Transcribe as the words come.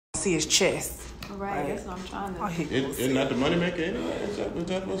see his chest. Right, that's what I'm trying to do. Isn't that the moneymaker anyway? Is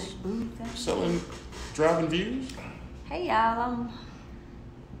that what's selling, driving views? Hey y'all, I'm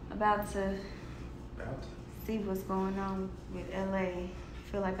about to see what's going on with LA.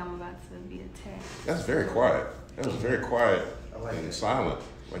 Feel like I'm about to be attacked. That's very quiet. That was very quiet and silent.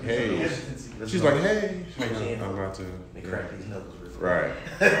 Like, hey. She's like, hey. I'm about to. They crack these knuckles real quick. Right.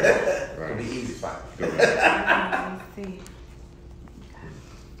 It'll be easy fight. Go ahead. Let me see.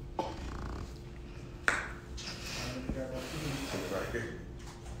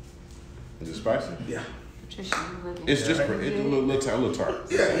 Is it spicy? Yeah. Patricia, you looking It's just, it's a little tart.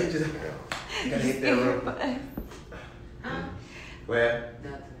 Yeah, it just gotta hit that room. Go ahead.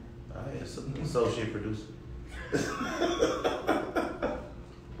 I am an associate producer.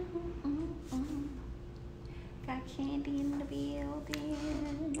 Got candy in the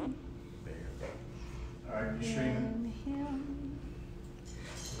building. Alright, you streaming?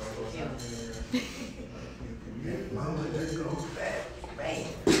 Mama, let's go back. Man.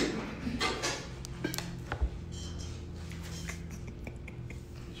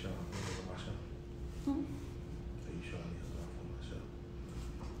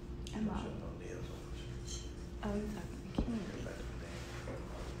 Oh, you talking candy.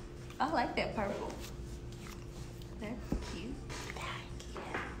 I like that purple. That's cute. Thank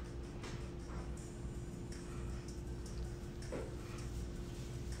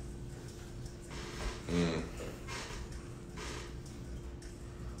you.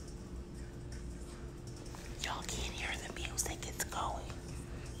 Y'all can't hear the music. It's going.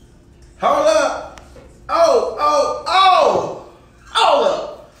 Hold up! Oh! Hold up!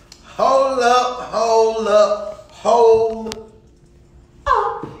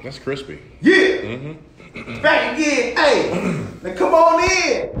 That's crispy. Yeah! Mm-hmm. Back again! Hey! Now come on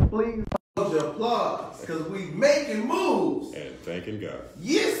in! Please hold your applause, because we making moves! And thanking God.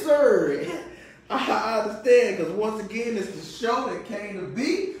 Yes, sir! I understand, because once again, it's the show that came to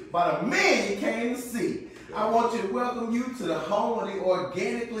be by the man you came to see. I want you to welcome you to the home of the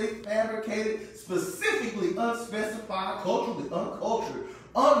organically fabricated, specifically unspecified, culturally uncultured,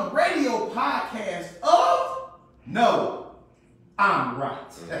 unradio podcast of No, I'm Right.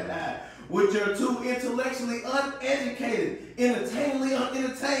 With your two intellectually uneducated, entertainingly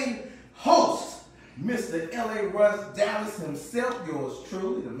unentertained hosts, Mr. L.A. Russ Dallas himself, yours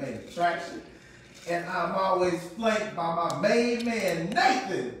truly, the main attraction. And I'm always flanked by my main man,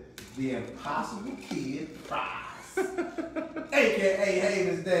 Nathan, the Impossible Kid Prize, a.k.a.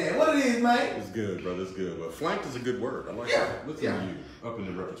 Haven's dad. What it is, man? It's good, brother. It's good. But flanked is a good word. I like Yeah. that. Listen to you up in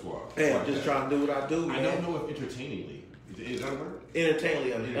the repertoire. Hey, I'm Like just that. trying to do what I do, man. I don't know if entertainingly. Is that a word?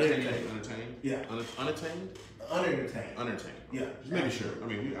 Entertainingly Entertained? unentertained. Yeah. Unattained? Unentertained. Unentertained. Yeah. Just making sure. I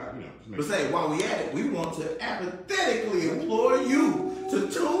mean, just But making say, while we at it, we want to apathetically implore you to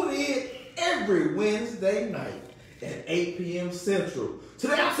tune in every Wednesday night at 8 p.m. Central to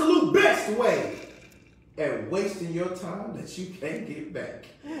the absolute best way at wasting your time that you can't get back.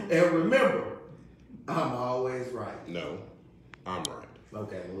 And remember, I'm always right. No, I'm right.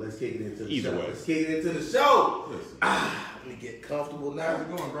 Okay, well, let's kick it into the Either show. way. Let's kick it into the show. Listen. Let me get comfortable now. How's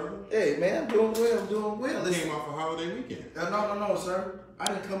it going, brother? Hey, man, I'm doing well. I'm doing well. You came off a holiday weekend. No, sir. I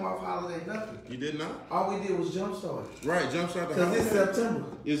didn't come off holiday, nothing. You did not? All we did was jumpstart. Right, jumpstart the Because holiday. it's September.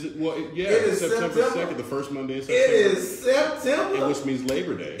 Is it? Well, yeah, It is September September. 2nd, the first Monday in It September. is September. And which means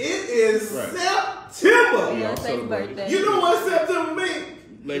Labor Day. It is Right. September. We all Beyonce's celebrated. birthday. You know what September means?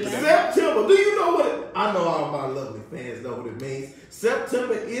 Labor Day. September. Do you know what it? I know all my lovely fans know what it means.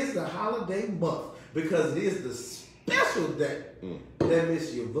 September is the holiday month because it is the special day that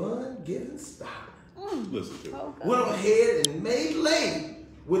Miss Yvonne Gibbons started. Listen to it. Went ahead and made lady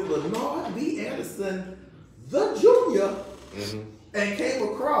with Lenard B. Anderson, the Junior, and came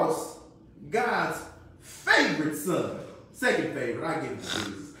across God's favorite son. Second favorite, I give it to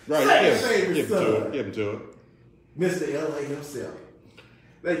Jesus. Right, Second yeah. favorite Give him son. to it. Give him to it. Mr. L.A. himself.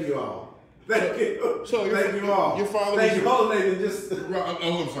 Thank you all. Thank you. So Thank you all. your father Thank was you all, Nathan. Just Right,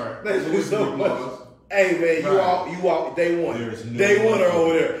 I'm sorry. thank you What's so the much. applause? Hey man, Right. you all day one. There's no Day one one over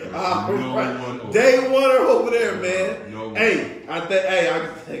over there. there. There's no one over Day one over there, man. No one. Hey, I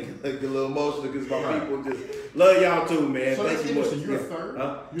get a little emotional because my Right. people just love y'all too, man. So Thank that's you much. interesting. You're a Yeah. third?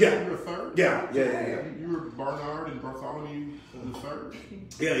 Huh? You're Yeah. a third? Yeah. You were Barnard and Bartholomew the third?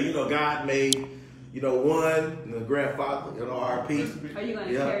 Yeah, you know, God made, one, the grandfather, RP. Are you going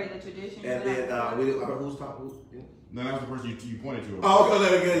to Yeah. carry the tradition? And then, who's talking? No, that was the person you pointed to. Oh,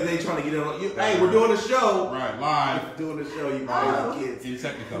 okay, they trying to get in on you. Hey, we're doing a show. Right, live. Doing the show, you kids. In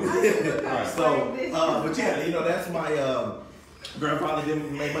Technicolor. Right. So, but yeah, that's my grandfather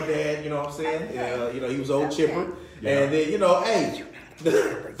didn't make my dad, you know what I'm saying? He was old chipper. Yeah. And then, hey,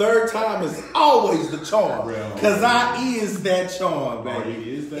 The third time is always the charm. Because I is that charm, baby. Oh,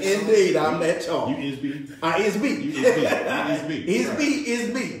 you is that Indeed, I'm that charm. You is B? I is B. You is B. You is B. Is Right. B is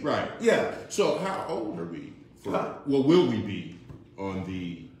B. Right. Yeah. So how old are we? Huh? Well, will we be on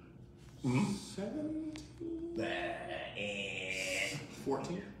the 17th?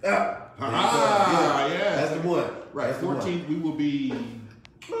 14th? Yeah. Yes. That's the one. Right, That's the one. 14th, we will be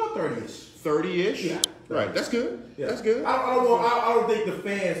No, 30-ish. 30-ish? Yeah. Right, that's good. Yeah. That's good. I don't think the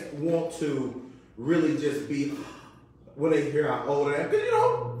fans want to really just be when they hear how old I am. Because, you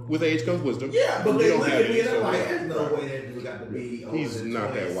know, With age comes wisdom. yeah, but You they don't look have at me it, and they're so like, yeah. there's no Right. way that dude got to be older He's than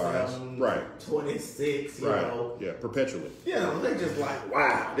not that wise. 27, Right. 26, you Right. know. Yeah, perpetually. Yeah, they just like,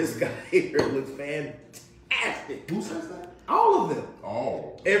 wow, this guy here looks fantastic. Who says that? All of them.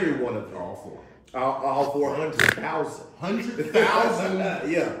 All. Every one of them. All four. All 400,000. 100,000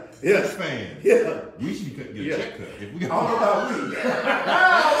 Yeah. Yeah. fans. Yeah. We should get a check cut. If we I don't know about we. I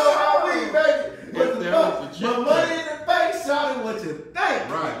don't know about we, baby. But If there was a check money in the bank, shawty, what you think?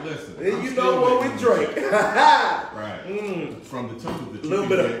 Right, listen. And I'm you still know what we making drink. the check. Right. From the total that you Little can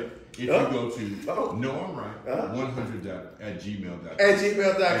bit of- get, if you go to No I'm Right, 100 at gmail.com. At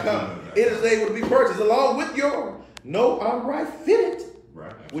gmail.com. It is able to be purchased along with your No I'm Right fitted.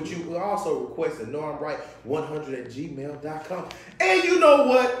 Right. Which you will also request at No I'm Right 100 at gmail.com. And you know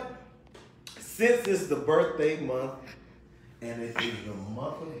what? Since it's the birthday month, and it is the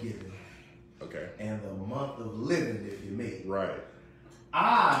month of giving, Okay. and the month of living, if you may, Right.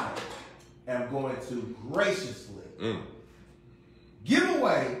 I am going to graciously give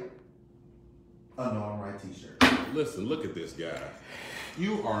away a No I'm Right t-shirt. Listen, look at this guy.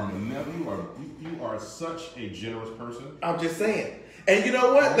 You are you are such a generous person. I'm just saying. And you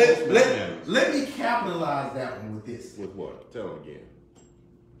know what? Let me capitalize that one with this. With what? Tell him again.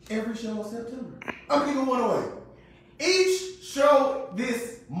 Every show in September, I'm giving one away. Each show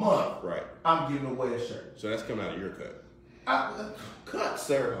this month, Right. I'm giving away a shirt. So that's coming out of your cut. Cut,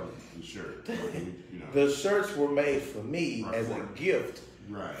 sir. The shirt. You know. The shirts were made for me Right. as a gift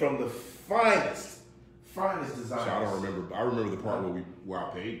Right. from the finest designers. So I don't remember. I remember the part where I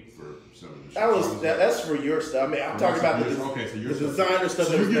paid for some of the shirts. That's for your stuff. I mean, I'm talking about the designer stuff.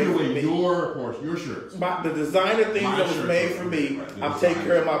 So that you're was giving made away for me. your shirts. The designer things My that was shirts made are for me, right. I'm taking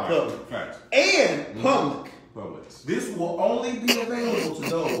care of my public. Facts. And public. Publix. This will only be available to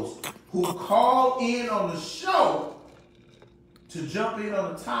those who call in on the show to jump in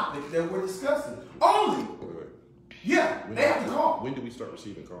on the topic that we're discussing. Only. Wait. Yeah, they have to call. When do we start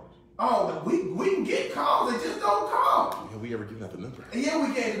receiving calls? Oh, we can get calls, they just don't call. Have we ever given out the number? Yeah,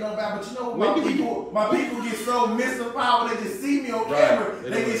 we gave it on back, but you know When what? did we My people get so mystified when they just see me on camera,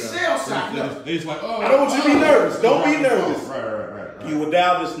 they get shell shocked. They just like, oh. I don't want you to be nervous. Don't be Right. nervous. Right. You will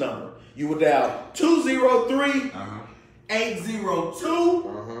dial this number. You will dial 203 Uh-huh.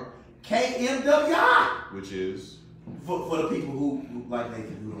 802 KMWI. Which is For the people who like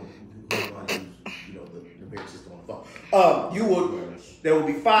Nathan, who don't like use, you know, the big system on the phone. You will. There will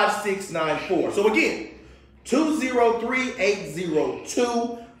be 5694. So again,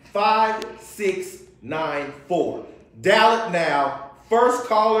 203-802-5694. Dial it now. First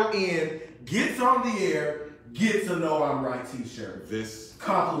caller in gets on the air, gets a No I'm Right t-shirt. this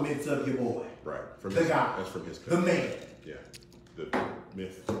Compliments of your boy. right from The his, guy. That's from his cut. The man. Yeah. The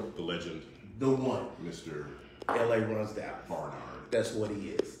myth, the legend, The one. Mr. LA runs down. Barnard. That's what he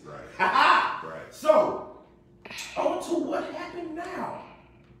is. Right. Ha-ha! Right. So, on to what happened now.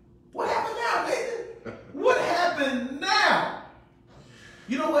 What happened now, Nathan? What happened now?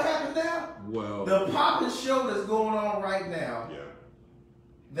 You know what happened now? Well. The poppin' show that's going on right now, Yeah.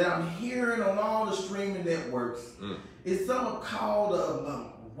 that I'm hearing on all the streaming networks, is something called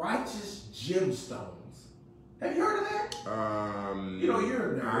Righteous Gemstones. Have you heard of that? You know,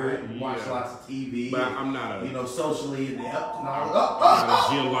 you're a nerd. You watch lots of TV. But I'm not a. You know, socially inept and all I'm not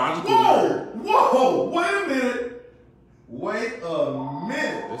a geological nerd. Whoa! Wait a minute! Wait a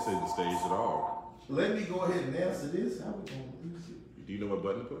minute! This ain't the stage at all. Let me go ahead and answer this. How we gonna do this? Do you know what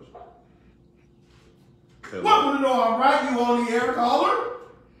button to push? Hello? Welcome to Know I'm Right. You on the air, caller?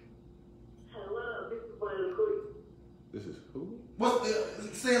 Hello, this is Boy Quick. This is who?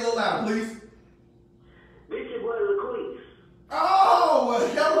 Say it a little louder, please. This is Boy Laquise. Oh, well,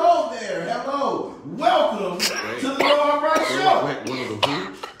 hello there. Hello. Welcome to the Know I'm Right show. Wait, one of the who?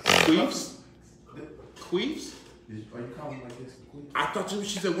 Queefs? Queefs? Are you calling me like this? I thought she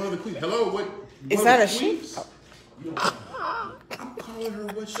said one of the queefs. Hello, what? Is one that of a the sheep? queefs? I'm calling her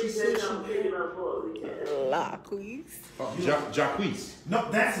what she said. I'm picking up for me. La quiz. Jacquees. No,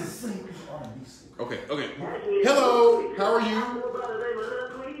 that's a single R&B singer. Okay. Hello, how are you? By the name of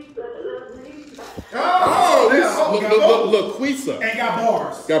Laquise. Look, Quisa. And got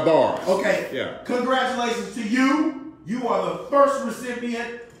bars. Got bars. Okay. Yeah. Congratulations to you. You are the first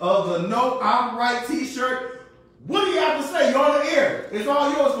recipient of the No I'm Right t-shirt. What do you have to say? You're on the air. It's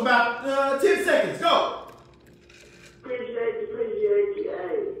all yours for about 10 seconds. Go. Appreciate you.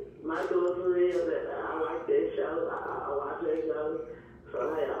 Hey, my daughter for real, I like that show. I watch that show. So,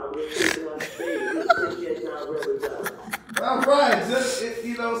 hey, I'm just thinking like, hey, appreciate y'all really though. All right, such a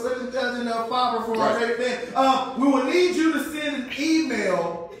judge father for our great fan. We will need you to send an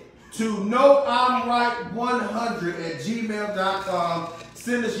email to noimright100@gmail.com.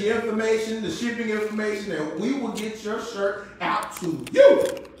 Send us your information, the shipping information, and we will get your shirt out to you.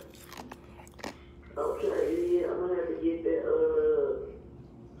 Okay, yeah, I'm gonna have to get that.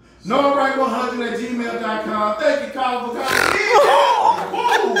 noimright100@gmail.com. Thank you, Colin, for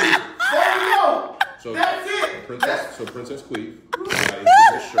coming in. There we go. So That's it. Princess Queef is getting a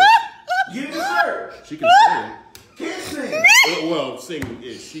shirt. Get the shirt. She can sing. Can't sing. Well, sing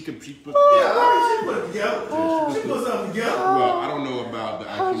is she can. She put, Yeah, she put it together. She put something together. Well, I don't know about the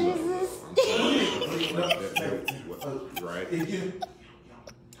IQ level. Right?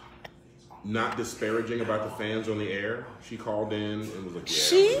 Not disparaging about the fans on the air. She called in and was like,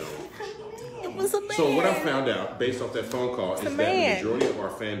 yeah. It was a man. So what I found out based off that phone call is that man. the majority of our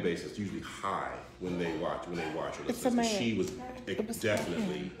fan base is usually high when they watch or It's a listen. man. She was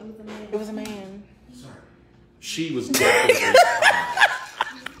definitely. It was a man. She was definitely high.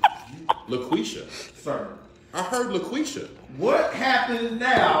 LaQuisha. Sir. I heard LaQuisha. What happened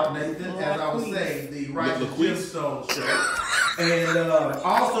now, Nathan, as I was saying, the Righteous Gemstone show. And I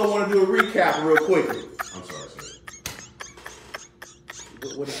also want to do a recap real quickly. I'm sorry, sir.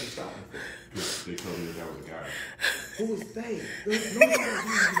 What did you stop me for? They told me that was a guy. Who was they?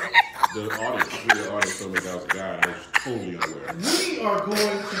 The audience told me that was a guy. I was totally unaware. We are going to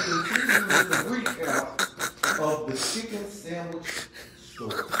continue with the recap of the chicken sandwich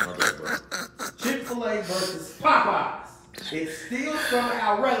story. My bad, bro. Chick-fil-A versus Popeyes. It's still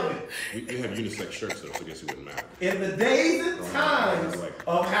somehow relevant. We have unisex shirts though, so I guess it wouldn't matter. In the days and times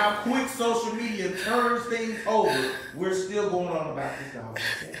of how quick social media turns things over, we're still going on about this dollar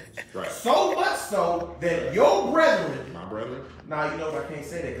sandwich. Right. So much so that your brethren, My brethren? now you know I can't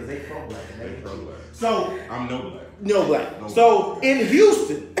say that because they pro-black. And They pro-black. So, I'm no black. no black. So in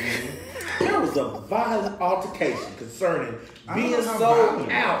Houston, there was a violent altercation concerning being sold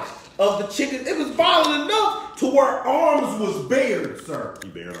out of the chicken. It was violent enough to where arms was bared, sir.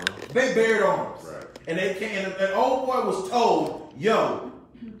 You bear on? They bared arms. Right. And they came, and old boy was told, yo,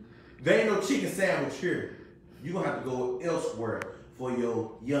 there ain't no chicken sandwich here. You're going to have to go elsewhere for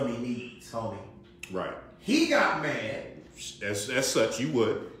your yummy meat, Tony. Right. He got mad. As such, you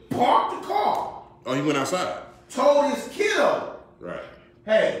would. Parked the car. Oh, he went outside. Told his kiddo, Right.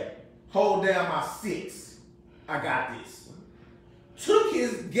 hey, hold down my 6. I got this. Took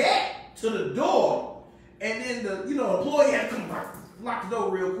his gap to the door, and then the employee had to come lock the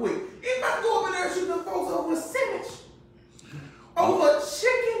door real quick. He about to go over there and shoot them folks over a sandwich. Over a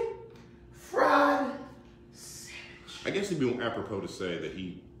chicken fried sandwich. I guess it'd be apropos to say that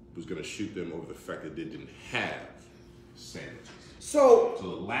he was going to shoot them over the fact that they didn't have sandwiches. So the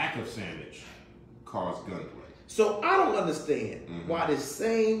lack of sandwich caused gunplay. So I don't understand why this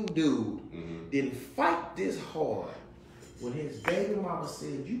same dude didn't fight this hard when his baby mama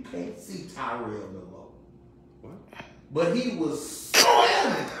said, you can't see Tyrell no more. What? But he was so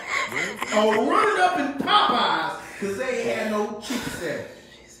adamant on running up in Popeyes because they ain't had no chicken sandwich.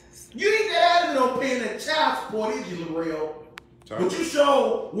 You ain't that adamant on paying that child support, is you, Lorel? But you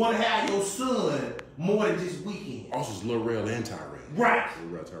sure want to have your son more than just weekend. Also, it's Lorel and Tyrell. Right.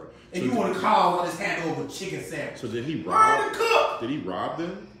 Lorel, Tyrell. And you want to call on his hand over chicken sandwich. So did he Burn rob? the cook. Did he rob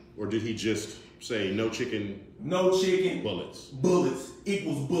them, or did he just say no chicken? No chicken. Bullets. Bullets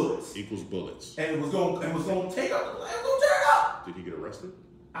equals bullets. Equals bullets. And it was gonna take up. It was gonna tear it up. Did he get arrested?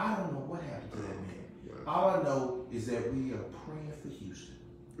 I don't know what happened to that man. All I know is that we are praying for Houston.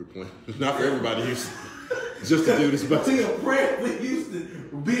 We're playing. Not for everybody, Houston. Just to do this. We are praying for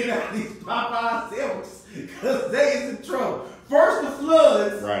Houston being out these Popeye sandwiches because they is in trouble. First the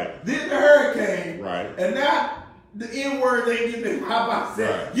floods, right? Then the hurricane, right? And now the N-word they get the Popeye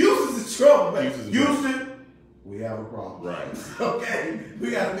sandwich. Right. Houston's in trouble, man. Houston, we have a problem. Right. Okay,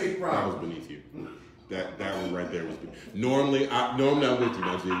 we got a big problem. That was beneath you. That one right there was beneath. Normally I'm with you,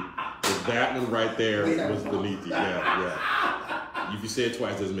 Najee. But that one right there was beneath you. Yeah. If you say it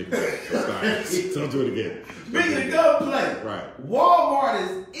twice, it doesn't make it better. So stop. Don't do it again. Speaking of gunplay, right? Walmart is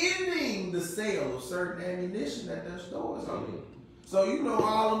ending the sale of certain ammunition at their stores. So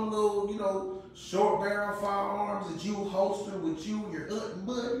all them little short barrel firearms that you holster with you and your hunting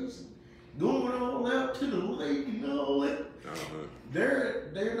buddies. going on out to the lake and all that.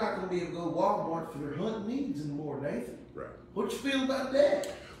 They're not going to be able to go to Walmart for their hunting needs anymore, Nathan. Right. What you feel about that?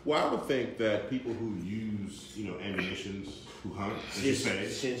 Well, I would think that people who use, ammunitions, who hunt, as you say,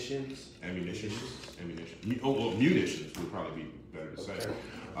 ammunitions. Oh, well, munitions would probably be better to say.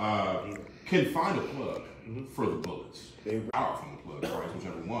 Can find a plug for the bullets. Out from the plug, right?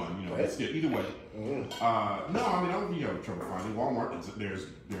 Whichever one, it's still, either way. No, I don't think you have trouble finding Walmart. There's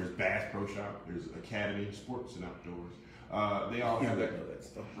Bass Pro Shop. There's Academy Sports and Outdoors. They all have that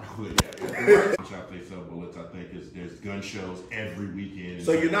stuff. The shop they sell bullets. I think there's gun shows every weekend.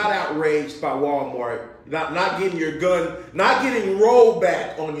 So you're not outraged by Walmart, not getting your gun, not getting rolled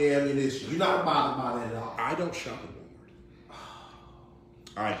back on your ammunition. You're not bothered by that at all. I don't shop at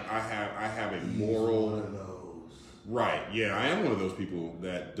Walmart. I have a moral. One of those. Right. Yeah, I am one of those people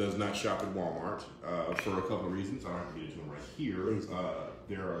that does not shop at Walmart for a couple of reasons. I don't have to get into them right here.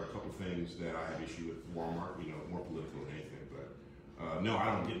 There are a couple of things that I have issue with Walmart. More political than anything. But no, I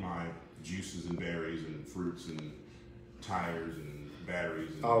don't get my juices and berries and fruits and tires and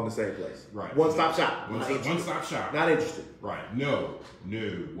batteries. And, all in the same place. Right. One-stop shop. One-stop shop. Not interested. Right. No.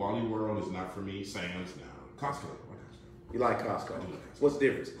 Wally World is not for me. Sam's now. Costco. You like Costco? What's the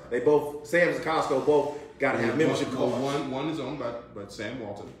difference? They both, Sam's and Costco both got to have membership cards. One is owned by Sam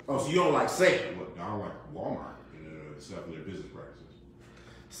Walton. Oh, so you don't like Sam? I don't like Walmart and stuff in their business practices.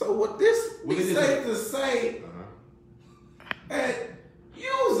 So what this is safe to say, that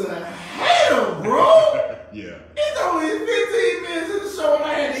you's a hater, bro. Yeah. It's only 15 minutes in the show and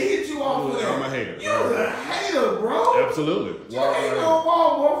I had to hit you off of that. I'm a hater. You's a hater, bro. Absolutely. You ain't no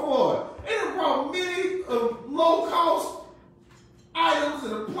Walmart for it. It brought many low-cost items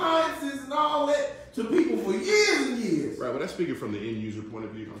and appliances and all that to people for years and years. Right, well, that's speaking from the end user point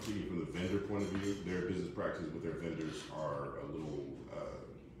of view. I'm speaking from the vendor point of view. Their business practices with their vendors are a little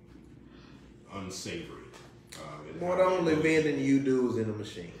unsavory. More only vending you do is in the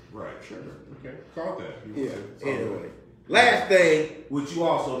machine. Right, sure. Okay, call it that. Yeah. Anyway, last thing, which you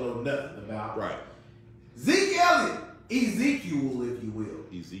also know nothing about. Right. Zeke Elliott, Ezekiel, if you will.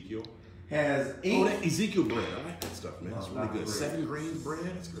 Ezekiel? Has that Ezekiel bread. I like that stuff, man. It's really good. 7 grains bread.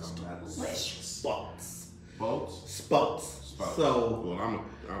 That's good stuff. Delicious. Boats. Spots. So, well,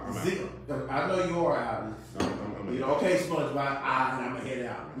 I'm Zeke, I know you are out. Okay, SpongeBob, I'm gonna head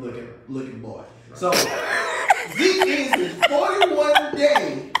out. Looking boy. Right. So, Zeke is his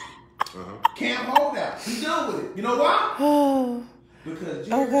 41-day camp holdout. He's done with it. You know why? Because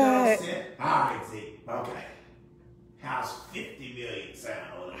Jerry Jones said, all right, Zeke, okay. How's $50 million sound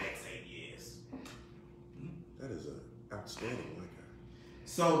over the next 8 years? That is an outstanding one.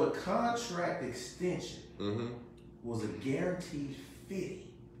 So the contract extension was a guaranteed 50,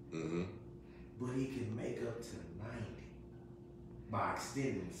 but he can make up to 90 by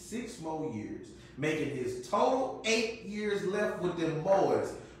extending 6 more years, making his total 8 years left with them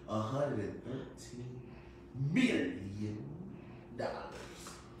boys $113 million.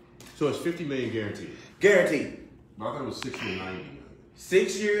 So it's $50 million guaranteed. Guaranteed. I thought it was 60 or 90 million.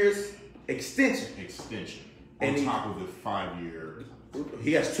 6 years extension. On top of the 5-year.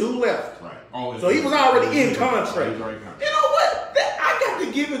 He has 2 left. Right. Oh, so he was already in contract. He was already in contract. You know what? I got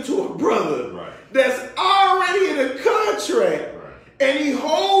to give it to a brother that's already in a contract. Right. And he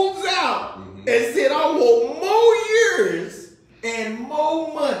holds out and said, I want more years and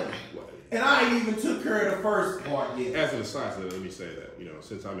more money. And I ain't even took care of the first part yet. As an aside, so let me say that,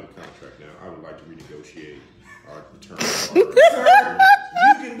 since I'm in contract now, I would like to renegotiate the terms. You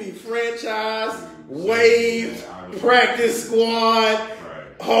can be franchise, wave, practice squad,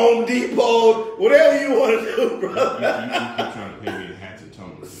 Home Depot, whatever you want to do, brother. You keep trying to pay me in hats and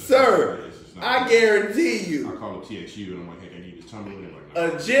tumblers. Sir, I guarantee you. I call it TXU and I'm like, hey, I need this tumbler.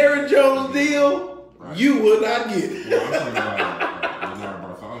 A Jerry Jones deal, you would not get it. Well, I'm talking about Leonard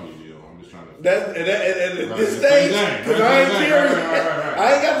Bartholomew deal. I'm just trying to. That's at this stage, because I ain't Jerry.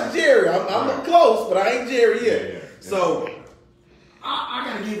 I ain't got the Jerry. I'm close, but I ain't Jerry yet. Yeah. So I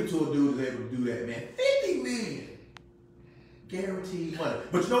gotta give it to a dude that's able to do that, man. $50 million guaranteed money.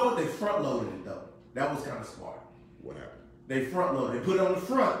 But you know what? They front loaded it though. That was kind of smart. What happened? They front loaded. They put it on the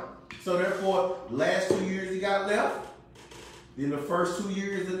front. So therefore, last 2 years he got left. Then the first 2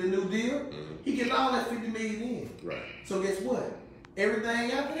 years of the new deal, he get all that $50 million in. Right. So guess what?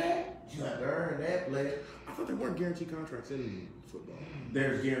 Everything after that, you have to earn that, player. I thought there weren't guaranteed contracts in football.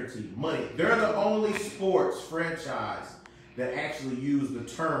 There's guaranteed money. They're the only sports franchise that actually use the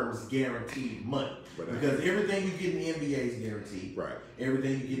terms guaranteed money. Because everything you get in the NBA is guaranteed. Right.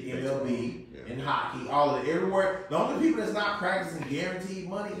 Everything you get in MLB and hockey, all of it, everywhere. The only people that's not practicing guaranteed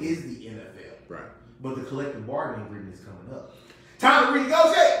money is the NFL. Right. But the collective bargaining agreement is coming up. Time to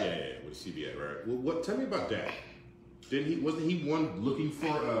renegotiate. Yeah, with CBS, right? Well, tell me about Dak. Wasn't he one looking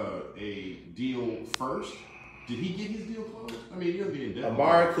for a deal first? Did he get his deal closed? I mean, he doesn't get in debt.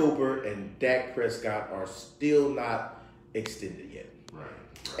 Amari Cooper and Dak Prescott are still not extended yet.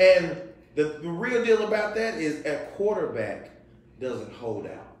 Right. And the real deal about that is a quarterback doesn't hold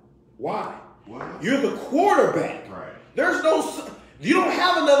out. Why? What? You're the quarterback. Right. You don't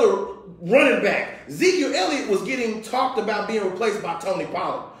have another running back. Ezekiel Elliott was getting talked about being replaced by Tony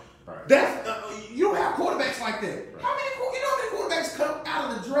Pollard. Right. You don't have quarterbacks like that. Right. How many quarterbacks come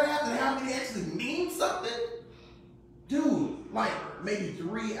out of the draft and how many actually mean something? Dude, like maybe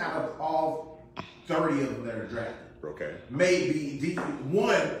 3 out of all 30 of them that are drafted. Okay. Maybe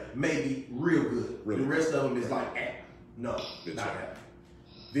one maybe real good. Really? The rest of them is like, no, Vince not Young. happening.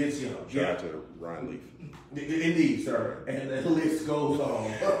 Vince Young. Shout out to Ryan Leaf. Indeed, sir. And the list goes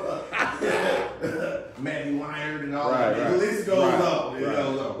on. Matthew Lyon and all that. The list goes on. It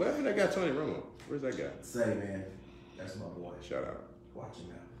goes on. What happened to that guy, Tony Romo? Where's that guy? Say, man, that's my boy. Shout out. Watch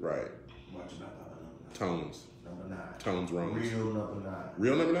him out. Right. Watch him out. Tones. Number 9. Tones Romo. Real number 9.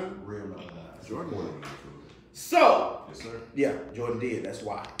 Real number 9? Real number 9. Jordan won number 9. So, Yes, sir. yeah, Jordan did. That's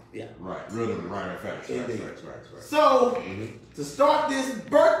why. Yeah. Right. Real number. Right. Facts. Indeed. Right. So, to start this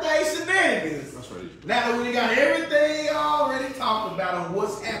birthday shenanigans, That's right. now that we got everything already talked about on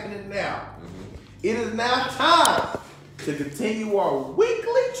what's happening now, it is now time to continue our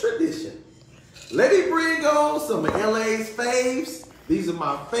weekly tradition. Let me bring on some of LA's faves. These are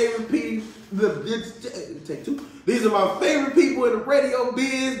my favorite people. Take 2. These are my favorite people in the radio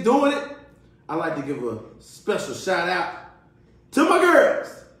biz doing it. I like to give a special shout out to my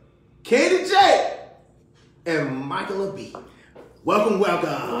girls, Candy J and Michaela B. Welcome. What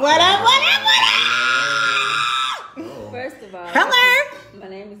up? First of all, Hello. my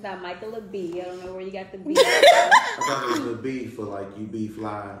name is not Michaela B. I don't know where you got the B. I thought it was the B for like you be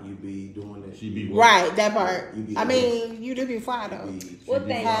fly, you be doing it. She be Right, that part. You be I mean, you do be fly though. Well,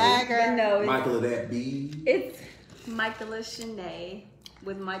 thank Hi, you. girl. But no, Michaela that B. it's Michaela Shanae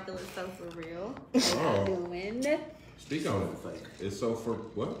with Michaela So For Real. How you doing? Speak on it. It's so for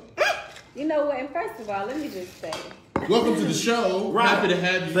what? You know what? And first of all, let me just say, Welcome to the show. Right. Happy to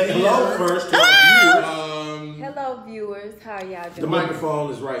have you. Say here. hello first to our hello viewers, how are y'all viewers. The doing?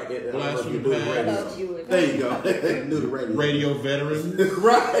 microphone is right. Blast from the Do the past. radio. Hello viewers. There you go. Do the radio. Radio veteran.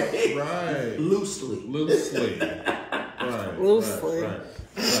 Right. Right. Loosely. Loosely. Right. Loosely. Right.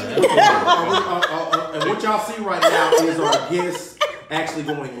 Absolutely. And what y'all see right now is our guests actually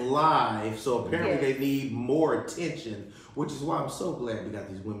going live. So apparently Yes. they need more attention, which is why I'm so glad we got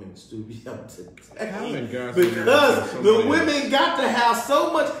these women in the studio today. Because the women got to have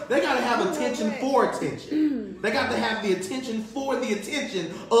so much, they got to have attention for attention. They got to have the attention for the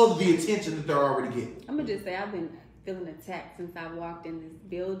attention of the attention that they're already getting. I'm gonna just say I've been feeling attacked since I walked in this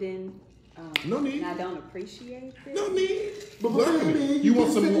building. No need. And I don't appreciate it. No need. But baby, you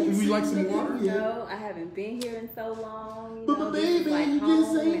want some? Would you like some water? No, I haven't been here in so long. You But know, this is baby, like you home,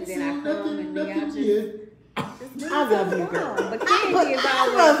 just ain't and then seen I come and then y'all nothing just. yet. I love you, girl. But Candy is I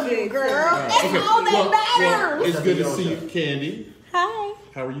always love you, good, girl. too. That's all that matters. It's good to see you, Candy. Hi.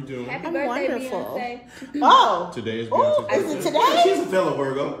 How are you doing? Happy I'm birthday, wonderful. Beyonce. Oh. Today is Ooh, Beyonce's is it birthday. today? She's a fellow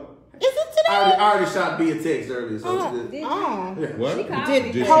Virgo. Is it today? I already shot B a text earlier, so it's good. Did you? Oh. Yeah. What? She called Did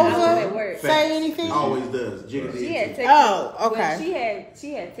me Did before I was Hova at work. say anything? Always does. Jigga She had did. texted Oh, okay. Well,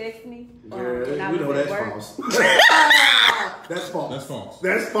 she had texted me when I We was know at that's work. false. That's false. That's false.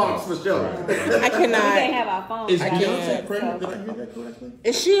 That's false for sure. I We can't cannot. have our phones. Is out Beyonce there, pregnant? so- Did I hear that correctly?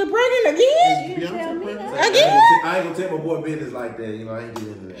 Is she pregnant again? She didn't tell Beyonce me pregnant? that. Again? I ain't gonna tell my boy business like that. You know, I ain't get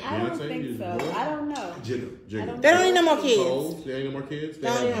into that. I don't Beyonce think is so. what? I don't know. Jigga. They don't need no more kids. Coles, they ain't no more kids. They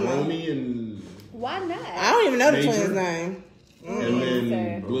Don't have need no more. Romy and Why not? I don't even know the Major. twins' name. and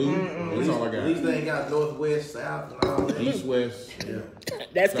then Sir. Blue. That's all I At least got. they ain't got northwest, south, and all that. East, west, Yeah.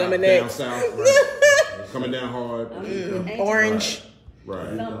 That's south, coming down next. south, right. Coming down hard. Ain't Orange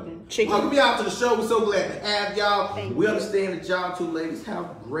Right. something. chicken. Welcome y'all to the show. We're so glad to have y'all. Thank We you. understand that y'all two ladies have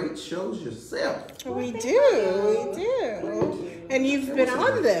great shows yourself. We do. And you've been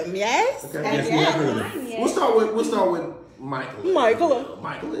on them, yes? Okay. Yes, we have heard of it. Mine, We'll start with Michael. Michaela.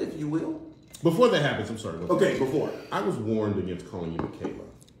 Michaela, if you will. Before that happens, I'm sorry. Okay, before. I was warned against calling you Michaela.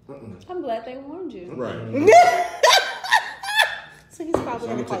 I'm glad they warned you. Right. So he's probably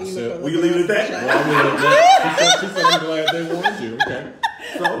going to call you Michaela. We can leave it at that. She said I'm glad they warned you. Okay.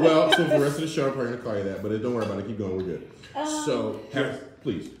 So for the rest of the show, I'm probably gonna call you that, but don't worry about it. Keep going. We're good.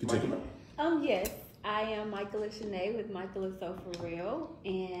 Please continue. Yes, I am Michaela Shanae with Michaela So For Real,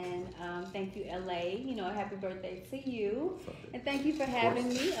 and thank you, LA. You know, happy birthday to you, and thank you for having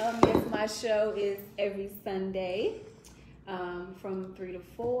me. Yes, my show is every Sunday. from 3 to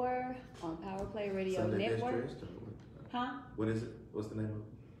 4 on Power Play Radio Sunday Network. Best Dressed? Huh? What is it? What's the name of it?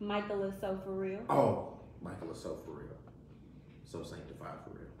 Michael is so for real. Oh, Michael is so for real. So sanctified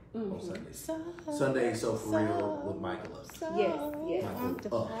for real. On Mhm. Sundays. Sunday so for real with Michael. Yes, yes.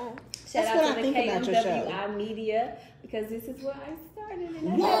 Michael. Shout That's out what to I the think about your show. KMWI Media because this is where I started. And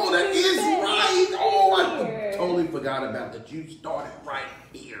I Whoa, haven't that been is back right. Oh, I here. totally forgot about that. You started right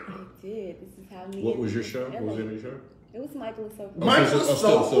here. I did. This is how me. What and was your Mr. show? What was the LA. name of your show? It was Michael is so for Oh, real. Michael is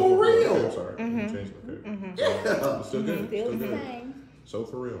so for real. Okay, I'm sorry. Changed it. Okay. Still Still good. Still the good. same. So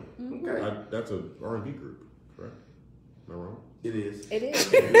for real. Okay. That's a R&B group, correct? Am I wrong? It is. It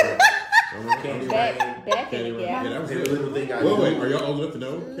is. Am I wrong? Candy Back Rain. in Candy the Rain. Yeah, gap. that was Every good. little thing I Wait, do. wait. Are y'all old enough to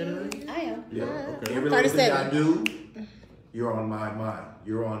know Candy Rain? I am. Yeah. Okay. Every little thing 37. I do, you're on my mind.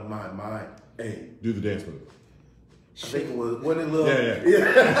 You're on my mind. Hey, Do the dance move. I think it was what it little. Yeah.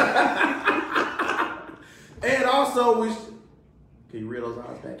 And also, can you reel those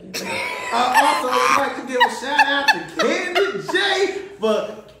eyes back in? Also, I'd like to give a shout out to Candy J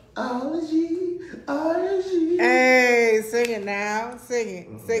for Ology. Hey, sing it now. Sing it.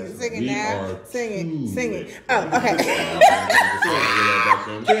 Sing it We now. are Sing it. too Sing it. late. Oh, okay.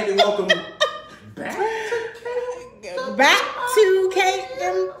 Candy, welcome back to Back to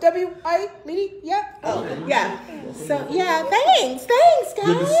KMWI Media. Oh, yeah. So, yeah, thanks, guys.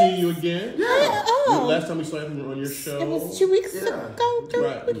 Good to see you again. Yeah, oh. Last time we saw you on your show. It was 2 weeks Yeah. ago.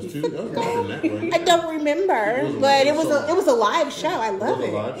 Right. It was two. That was longer than that, right? I don't remember, but it was a live show. I It love was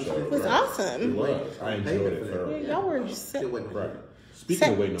a it. live show. It was right. awesome. It was. I enjoyed it thoroughly. Y'all were just Still waiting for Right. you. Speaking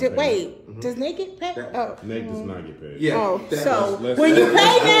of waiting on payment, wait, does Nate get paid? Oh. Nate does not get paid. Yeah. Oh, that- so let's- when you let's-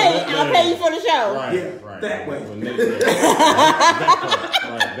 pay Nate, let's- I'll pay you for the show. Right, Yeah, right. that way. When Nate, that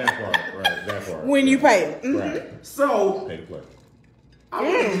part. When you pay him. Right. So Pay to play. I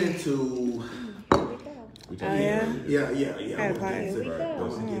want to get into. We Oh, yeah? Yeah. I That want part. to Right.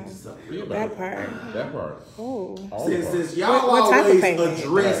 get to something. That part. That part. Oh. All the parts. Since y'all What type of always payment?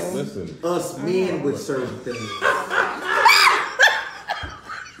 address Listen. us men with certain things,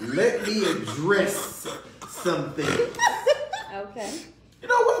 let me address some things. Okay. You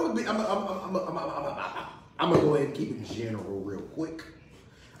know what? I'm gonna go ahead and keep it general real quick.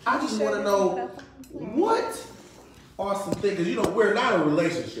 I just want to know what are some things. 'Cause you know we're not a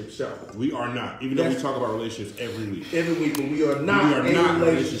relationship show We are not. Even though we talk about relationships every week. every week, but we are not, We are not a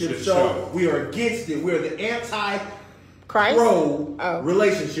relationship show. We are against it. We're the Christ? anti-pro Oh.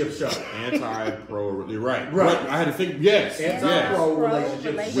 relationship show. Anti-pro. You're right. Right. I had to think. Yes. Anti-pro Yes.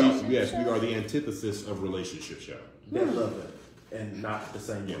 relationship We, show. yes, we are the antithesis of relationship show. That love it. And not the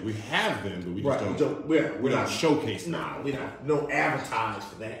same. Yeah, we have them, but we just Right. don't. We We don't not showcase them. Nah, we not. No advertise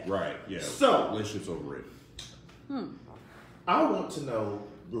for that. Right. Yeah. So- relationships overrated. I want to know,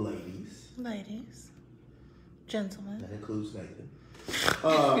 ladies, Ladies, gentlemen. that includes Nathan.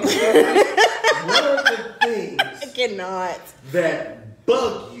 What are the things I cannot. that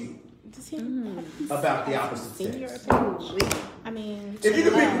bug you Does he about the opposite see your sex? opinion? I mean, If you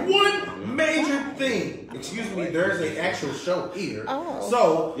could pick one major thing, excuse me, there's an actual show here. Oh.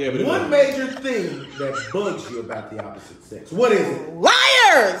 So, Yeah, but it one was- major thing that bugs you about the opposite sex. What is it?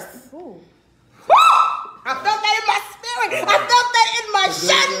 liars! Ooh. Woo! I felt that in my spirit. I felt that in my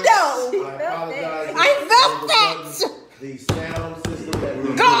shadow. I apologize. I felt that. The sound system that we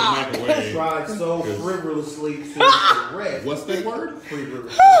God. tried so frivolously to correct. What's that word?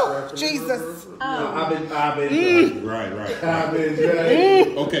 Jesus. I've been Right. I've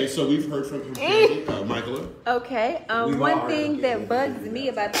been Okay, so we've heard from Candy, Michaela. Okay. We've One all thing heard that of bugs it. me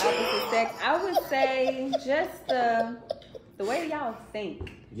about the opposite sex, I would say just the way y'all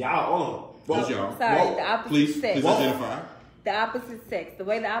think. y'all. Who's y'all? Sorry, Whoa. the opposite Please sex. identify. The opposite sex. The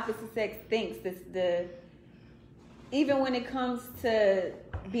way the opposite sex thinks. Even when it comes to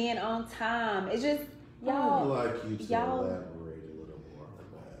being on time, it's just I'd y'all. like you to y'all- elaborate a little more on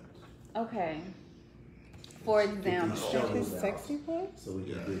that. Okay. For example. Show His us out sexy voice? so we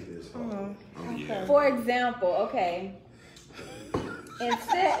can get this. Oh, yeah. For example, okay.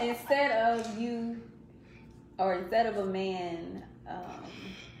 Instead of a man, I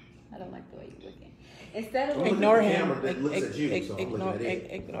don't like the way you're looking. Instead of Ignore the him. camera that looks at you, so I'm Ignore, looking at it.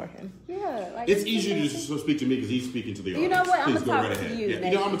 ignore him. yeah, like It's easier to just speak to me because he's speaking to the audience. You know what? I'm Please gonna go talk right to ahead. you. Yeah.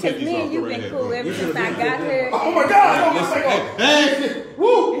 Nate, You know, I'm gonna take because these me off. and Go you've right been ahead. cool bro. ever You since should've I been got there. here. Oh my God! Listen, hey,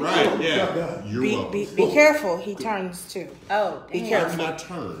 Woo! right, yeah. You're welcome. Be careful. He turns too. Oh, Be damn. careful. I'm not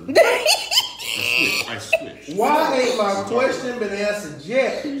turned. I switch. Why ain't my question been answered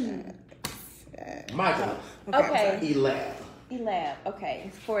yet? Michael, Okay. elab.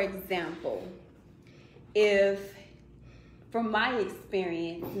 Okay. For example, if from my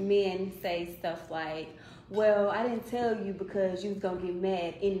experience, men say stuff like, well, I didn't tell you because you was going to get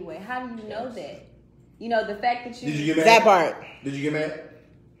mad anyway. How do you know that? You know, the fact that Did you get mad? That part. Did you get mad?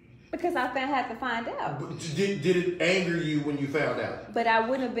 Because I had to find out. Did it anger you when you found out? But I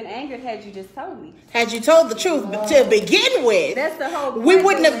wouldn't have been angered had you just told me. Had you told the truth to begin with, That's the whole point. we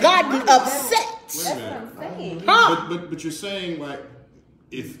wouldn't have gotten upset. Wait a That's what minute. I'm saying. Huh? But you're saying like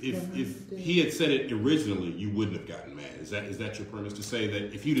if he had said it originally, you wouldn't have gotten mad. Is that your premise to say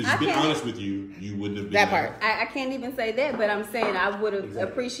that if you'd have been honest with you, you wouldn't have been That mad? part. I can't even say that, but I'm saying I would have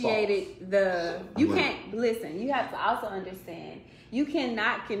appreciated the. You can't listen. You have to also understand. You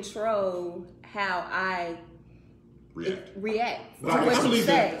cannot control how I react to But what you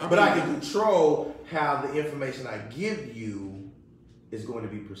say. But I can control how the information I give you is going to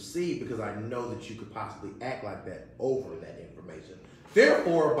be perceived because I know that you could possibly act like that over that information.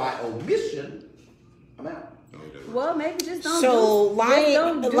 Therefore, by omission, I'm out. Well, maybe just don't. So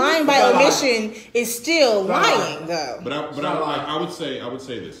lying by omission is still lying, though. But I would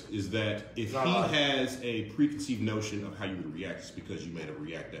say this is that if he has a preconceived notion of how you would react, it's because you may have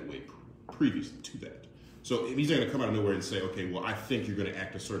reacted that way previous to that. So he's not going to come out of nowhere and say, okay, well, I think you're going to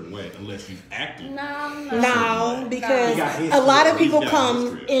act a certain way unless you've acted. No, because a lot of people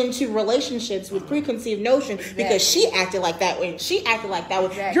come into relationships with preconceived notions because she acted like that way. She acted like that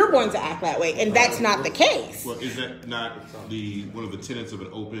way. You're going to act that way, and that's not the case. Well, is that not one of the tenets of an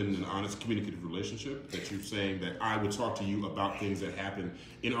open and honest communicative relationship? That you're saying that I would talk to you about things that happen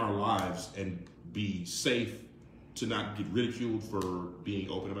in our lives and be safe to not get ridiculed for being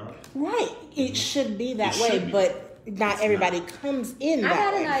open about it? Right. It should be that way, but not everybody comes in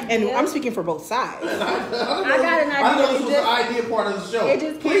that way. And I'm speaking for both sides. I got an idea. I know this was the idea part of the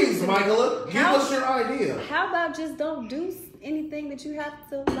show. Please, Michaela, give us your idea. How about just don't do anything that you have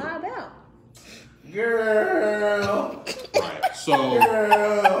to lie about? Girl. Right. So,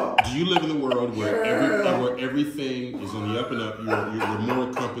 do you live in a world where everything is on the up and up? Your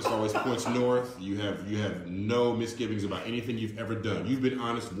moral compass always points north. You have no misgivings about anything you've ever done. You've been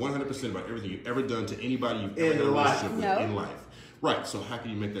honest 100% about everything you've ever done to anybody you've ever had a relationship with in life. Right. So how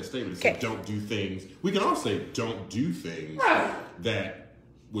can you make that statement? Say don't do things. We can all say don't do things that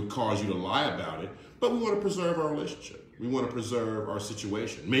would cause you to lie about it, but we want to preserve our relationship. We want to preserve our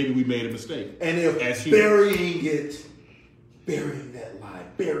situation. Maybe we made a mistake. And if burying that lie,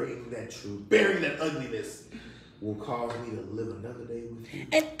 burying that truth, burying that ugliness will cause me to live another day with you.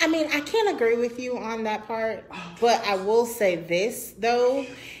 And I mean, I can't agree with you on that part, but I will say this though.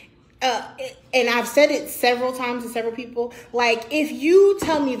 And I've said it several times to several people. Like, if you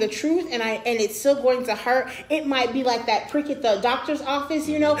tell me the truth and it's still going to hurt, it might be like that prick at the doctor's office,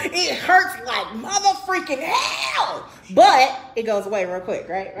 you know? It hurts like mother freaking hell, but it goes away real quick,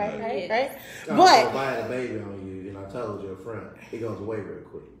 right? But if I had a baby on you and I told your friend, it goes away real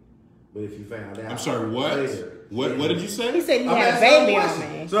quick. But if you found out, I'm sorry, what? What did you say? He said you had a baby on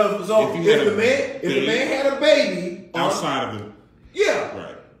me. So if the man had a baby outside of him,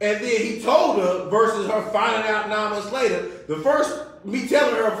 right. And then he told her versus her finding out 9 months later, the first me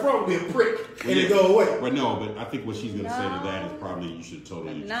telling her up front would be a prick and it go away. Well, no, but I think what she's going to say to that is probably you should have told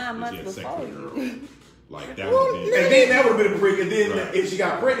her 9 months before you. Like that would have been. And then that would have been a prick. And then if she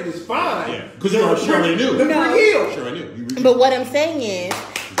got pregnant, it's fine. Yeah, because you already knew. The prick healed. Sure, I knew. But what I'm saying is,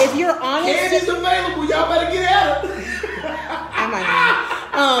 if you're honest, Candy's available. Y'all better get at her. I might not.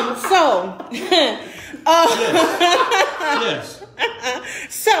 Yes.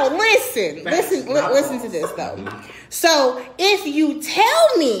 So listen to this though. So if you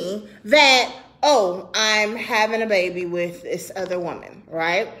tell me that, I'm having a baby with this other woman,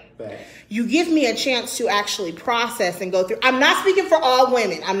 right? You give me a chance to actually process and go through. I'm not speaking for all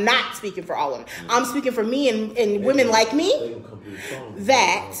women. I'm speaking for me and women like me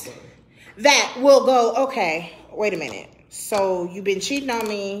that will go, okay, wait a minute. So you've been cheating on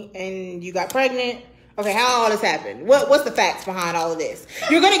me and you got pregnant. Okay, how all this happened? What's the facts behind all of this?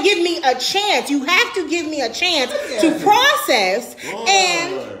 You're going to give me a chance. You have to give me a chance to process,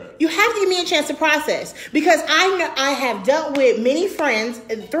 and you have to give me a chance to process, because I know I have dealt with many friends,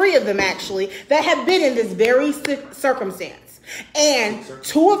 3 of them actually, that have been in this very circumstance, and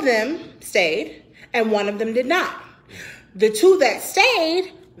 2 of them stayed and 1 of them did not. The 2 that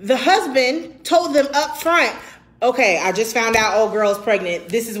stayed, the husband told them up front, okay, I just found out old girl's pregnant.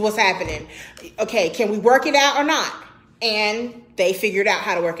 This is what's happening. Okay, can we work it out or not? And they figured out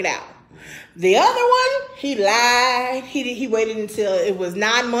how to work it out. The other one, he lied. He waited until it was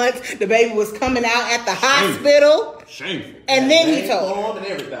 9 months. The baby was coming out at the hospital. Shameful. And then he told her. And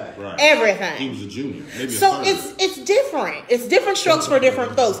everything. Right. Everything. He was a junior. Maybe So a third. it's different. It's different strokes for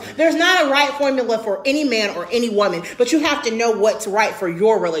different folks. There's not a right formula for any man or any woman, but you have to know what's right for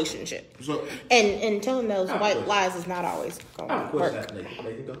your relationship. So, And telling those white lies is not always going I have a to work. question.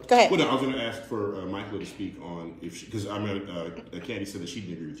 Nathan, go. Go ahead. well, no, I was going to ask for Michael to speak on if because I mean, Candy said that she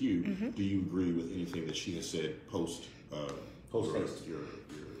didn't agree with you. Mm-hmm. Do you agree with anything that she has said post Post-haste. your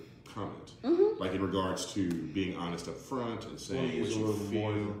comment, Mm-hmm. like in regards to being honest up front and saying what Use a you little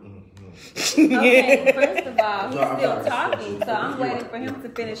more. feel? Okay, first of all, he's I'm still sorry. talking, so I'm waiting for him to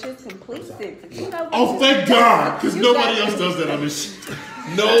finish his complete sentence. You know, Oh, thank God, because You nobody got- else does that on this.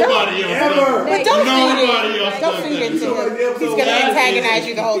 Nobody else Ever. does. But don't Nobody feed else it. Don't does feed that. it to So, him. He's episode going to one antagonize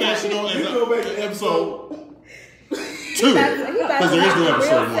you the whole time. National You go back to episode. two. He about to Because there is no have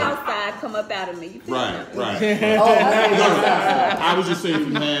episode real one. south side come up out of me. You feel Right, me? right. Oh, man. I was just saying if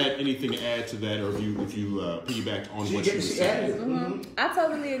you had anything to add to that, or if you piggybacked on what she was She added saying. it. I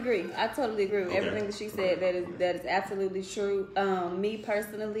totally agree. I totally agree with Okay. everything that she said. That is absolutely true. Me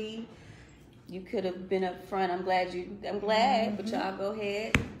personally, you could have been up front. I'm glad, but y'all go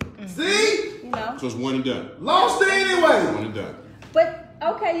ahead. See? You know. So it's one and done. Lost it anyway. One and done. But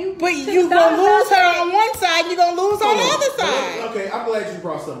okay, But you going to lose her on one side, you're going to lose on the other side. Okay, I'm glad you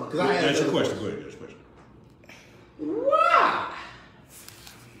brought something up because I had That's your another question. Go ahead. That's your question. Why?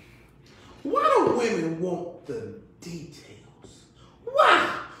 Why do women want the details?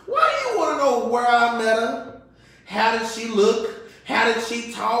 Why? Why do you want to know where I met her? How did she look? How did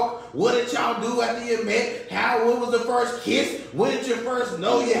she talk? What did y'all do after you met? When was the first kiss? When did you first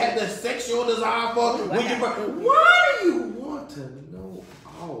know you had the sexual desire for? Why do you want to know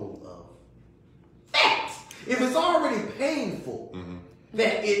all of that? If it's already painful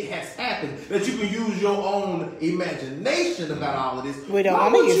that it has happened, that you can use your own imagination about all of this. We don't why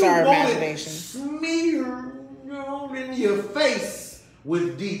want to would use you our want it imagination. smeared in your face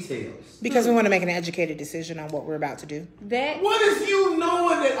with details? Because we want to make an educated decision on what we're about to do. that. What if you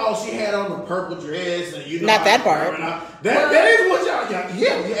knowing that she had on the purple dress and you know Not that part. That is what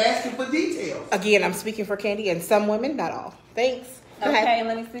you're asking for details. Again, I'm speaking for Candy and some women, not all. Thanks. Go Okay, ahead. and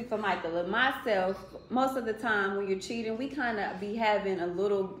let me speak for Michael and myself. Most of the time when you're cheating, we kind of be having a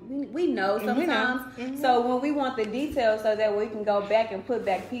little, we know sometimes. So when we want the details so that we can go back and put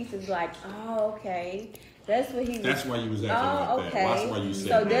back pieces like, oh, okay, that's what he was. That's why you was acting Oh, like okay. that. That's why you said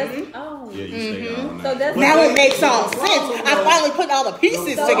So that. that's, oh. Yeah, you stayed all night. So that's Now it makes all sense. I finally put all the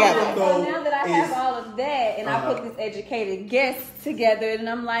pieces So, together. so now that I have Is- all of that and I put this educated guess together and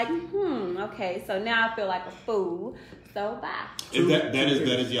I'm like, okay, so now I feel like a fool. So bye. And that is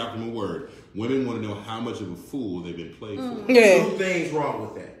the optimal word. Women want to know how much of a fool they've been played for. Yeah. Two things wrong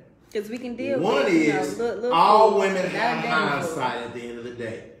with that. Because we can deal One with is little all fools, women not have damn fool. hindsight at the end of the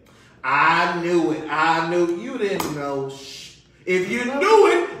day. I knew it. I knew you didn't know. Shh. If you knew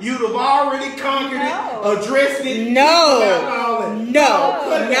it, you'd have already conquered No. it, addressed it. No. No.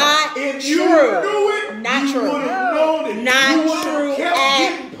 Cut it out. Not If you true. knew it, Not you true. would have known it. Not you would true have kept at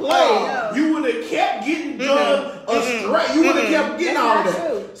getting played. all. You would have kept getting done astray. You would have kept getting That's all of not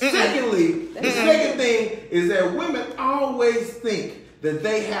that. true. Secondly, the second thing is that women always think that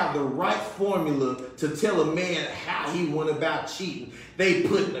they have the right formula to tell a man how he went about cheating. They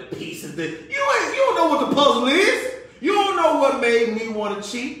put in the pieces that you don't know what the puzzle is. You don't know what made me want to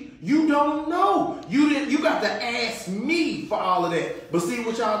cheat. You don't know. You got to ask me for all of that. But see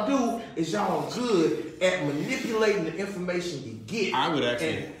what y'all do is y'all are good at manipulating the information you get. I would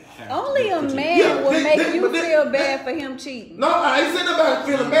actually have to Only a critique- man Yeah, would make that- you but that- feel bad for him cheating. No, I ain't said about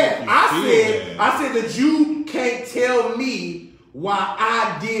feeling bad. I said that you can't tell me why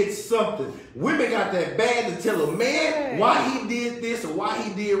I did something. Women got that bad to tell a man why he did this or why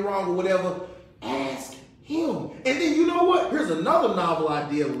he did wrong or whatever. Ask him. And then you know what? Here's another novel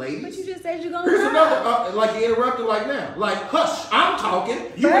idea, ladies. But you just said you're gonna Here's lie. another, like you interrupted like now. Like, hush, I'm talking.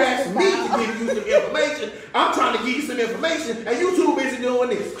 You First asked of me all- to give you some information. I'm trying to give you some information, and you too busy doing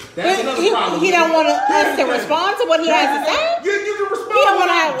this. That's But another problem. he don't want us to respond to what he has to say. You can respond. He don't when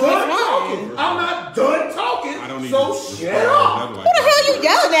wanna I'm have done respond. talking. I'm not done talking. I don't need so to shut respond up. to Who the hell you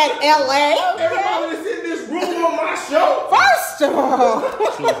yelling at, LA? Everybody that's in this room on my show. First of all.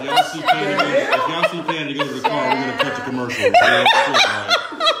 So if y'all see Candy go to the car, we're gonna cut the commercial. Yeah,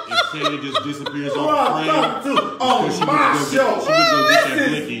 if Candy just disappears Who off I'm frame, talking to on because she my went to show. go get that This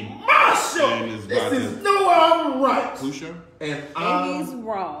is blicky. my show. And it's about This is to- no, I'm right. Who show? And And I'm he's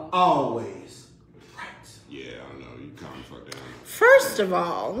wrong. always right. Yeah, I don't know. You calm the fuck down. First of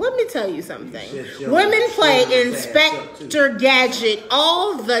all, let me tell you something. Shit, Women play shit, Inspector Gadget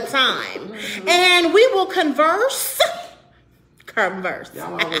all the time. And we will converse.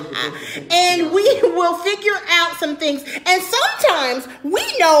 Y'all always And we will figure out some things. And sometimes we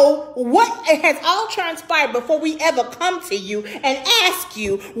know what has all transpired before we ever come to you and ask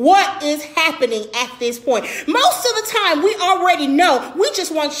you what is happening at this point. Most of the time we already know. We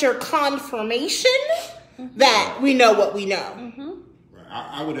just want your confirmation that we know what we know. Right.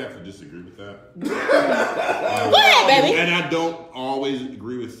 I would have to disagree with that. Go ahead, baby. And I don't always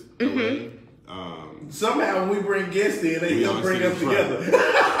agree with Elaine. Somehow when we bring guests in, they We don't bring them honestly together.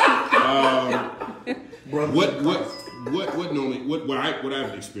 What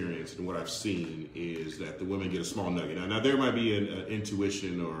I've experienced and what I've seen is that the women get a small nugget. Now there might be an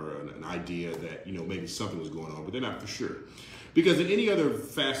intuition or an idea that maybe something was going on, but they're not for sure. Because in any other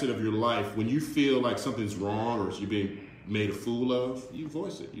facet of your life, when you feel like something's wrong or you're being made a fool of, you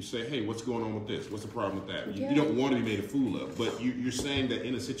voice it. You say, hey, what's going on with this? What's the problem with that? You don't want to be made a fool of, but you're saying that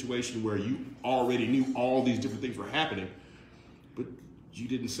in a situation where you already knew all these different things were happening, but you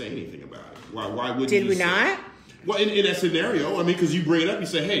didn't say anything about it. Why wouldn't you? Did we not? Well, in that scenario, because you bring it up, you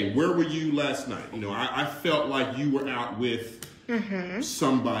say, hey, where were you last night? I felt like you were out with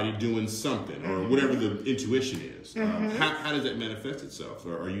somebody doing something or whatever the intuition is. How does that manifest itself?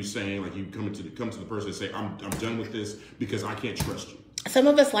 Or are you saying like you come to the person and say, I'm done with this because I can't trust you? Some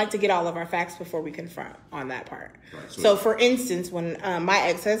of us like to get all of our facts before we confront on that part. Right, so for instance, when my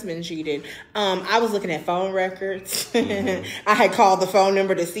ex-husband cheated, I was looking at phone records. I had called the phone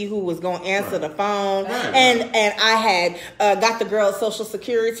number to see who was going to answer the phone. And I had got the girl's social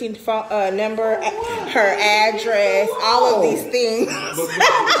security number, her address, all of these things. But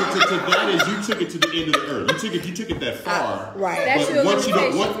to that is you took it to the end of the earth. You took it that far. Right. Statute of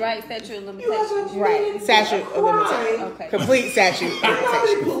limitations, right? Statute of limitations. Right. Statute of limitations. Okay. Complete statute.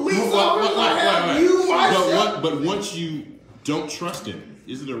 But once you don't trust him,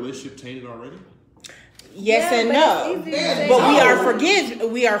 isn't the relationship tainted already? Yes and no.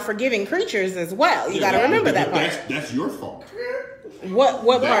 But we are forgiving creatures as well. You got to remember that part. That's your fault.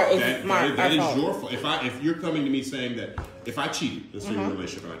 What part is that my that is fault? your fault. If you're coming to me saying that if I cheated, let's say you're in a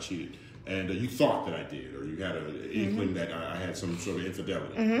relationship and I cheated, and you thought that I did, or you had an inkling that I had some sort of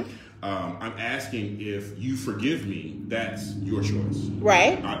infidelity, I'm asking if you forgive me. That's your choice,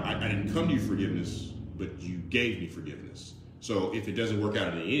 right? I didn't come to you for forgiveness, but you gave me forgiveness. So if it doesn't work out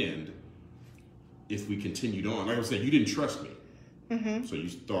in the end, if we continued on, like I was saying, you didn't trust me, so you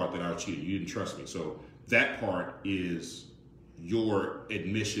thought that I was cheating. You didn't trust me, so that part is your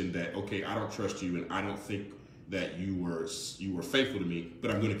admission that okay, I don't trust you, and I don't think that you were faithful to me,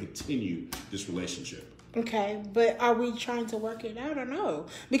 but I'm going to continue this relationship. Okay, but are we trying to work it out or no?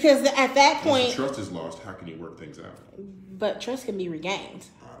 Because at that point, once the trust is lost, how can you work things out? But trust can be regained.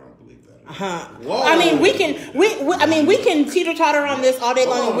 I don't believe that. Whoa. I mean, we can teeter totter on this all day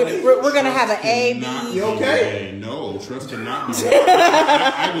long. We're gonna have an A, B. You okay? No, trust cannot be.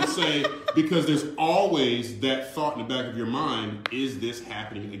 I would say because there's always that thought in the back of your mind: is this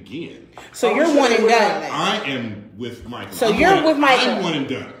happening again? So you're one and done. Then. I am with Michael. So you're with Michael. I'm one and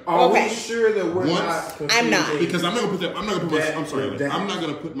done. Are Okay. we sure that we're not? I'm not. Because I'm not gonna put that. I'm not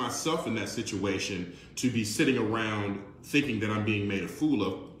gonna put myself in that situation to be sitting around thinking that I'm being made a fool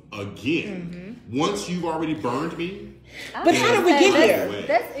of again. Once you've already burned me. But how did we get here?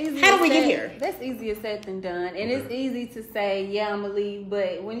 That's easy. How did we get here? That's easier said than done. And it's easy to say, yeah, I'm going to leave.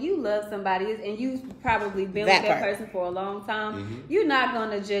 But when you love somebody and you've probably been with that person for a long time, you're not going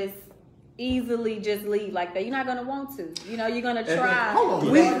to just easily just leave like that. You're not going to want to. You're going to try. Hold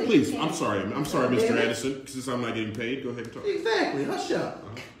on, please. I'm sorry, Mr. Anderson, since I'm not getting paid. Go ahead and talk. Exactly. Hush up.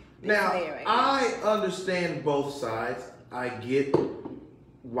 Now, I understand both sides. I get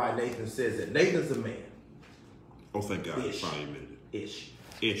why Nathan says it. Nathan's a man. Oh, thank God. I finally admitted it.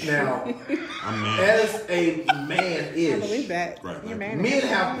 Ish. Now, I'm mad. as a man-ish, I believe that. Right. You're men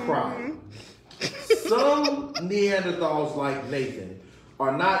have pride. Some Neanderthals like Nathan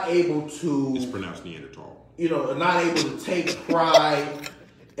are not able to... It's pronounced Neanderthal. Are not able to take pride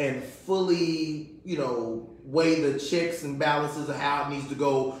and fully, weigh the checks and balances of how it needs to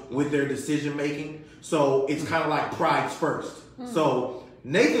go with their decision-making. So it's kind of like pride's first. So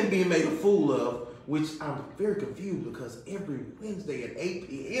Nathan being made a fool of, which I'm very confused because every Wednesday at 8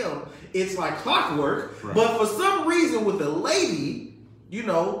 p.m. it's like clockwork. Right. But for some reason with the lady, I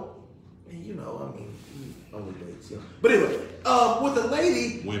mean, Only dates, yeah. But anyway, with the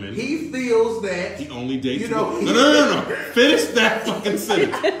lady, Women. he feels that He only dates You know, women. No. Finish that fucking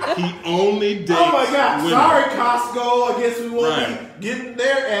sentence. He only dates oh my God! women. Sorry, Costco. I guess we won't Right. be getting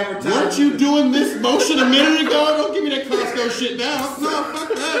their advertising. Weren't you doing this motion a minute ago? Don't give me that Costco shit down. No,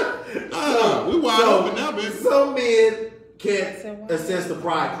 fuck that. We wide open now, baby. Some men can't assess the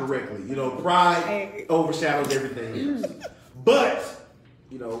pride correctly. You know, pride overshadows everything else. But,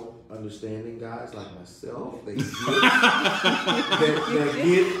 you know, understanding guys like myself, they get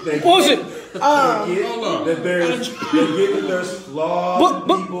that there's flaws in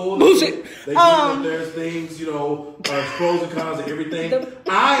people. They get that there's things, you know, pros and cons and everything.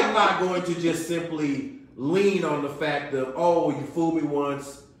 I'm not going to just simply lean on the fact of, oh, you fooled me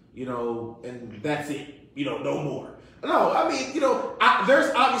once, you know, and that's it, you know, no more. No, I mean, you know,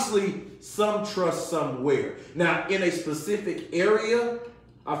 there's obviously some trust somewhere. Now, in a specific area,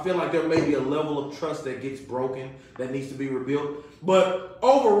 I feel like there may be a level of trust that gets broken that needs to be rebuilt. But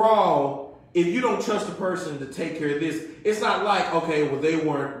overall, if you don't trust a person to take care of this, it's not like, okay, well, they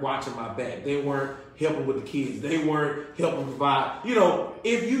weren't watching my back. They weren't helping with the kids. They weren't helping provide. You know,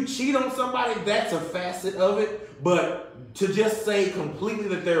 if you cheat on somebody, that's a facet of it. But to just say completely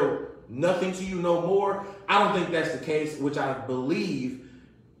that they're nothing to you no more, I don't think that's the case, which I believe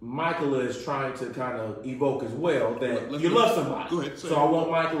Michaela is trying to kind of evoke as well, that you love somebody. Go ahead. So I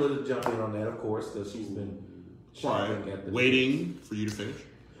want Michaela to jump in on that, of course, because she's been waiting for you to finish.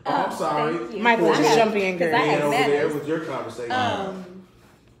 Oh, I'm sorry. Michael, just jumping in, girl. I have over there manners. with your conversation.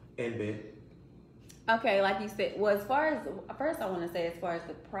 And Ben. Okay, like you said, well, as far as, first I want to say, as far as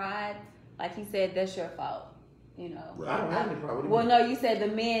the pride, like you said, that's your fault. You know, Right. I don't have any problem. well, no, you said the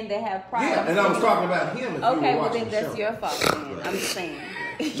men that have pride. Yeah, and I was talking about him. If Okay, you were well watching then the that's show. your fault. Then. I'm just saying.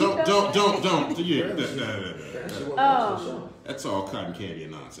 Don't. Yeah, She wasn't watching the show. that's all cotton candy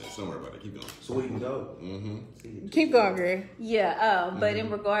and nonsense. Don't worry about it. Keep going. So we can go. Keep going, girl. Yeah, but in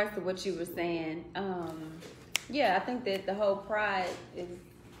regards to what you were saying, yeah, I think that the whole pride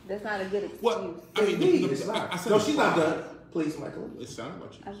that's not a good excuse. What? I mean, Indeed, it's not. I said No, the she's not pride. done. Please, Michael. It sounded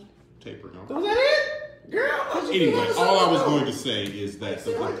like you tapering off. Was that it? Girl, Anyway, all I was going to say is that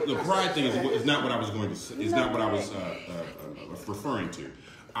the pride thing is not what I was going to say. Is not what I was referring to.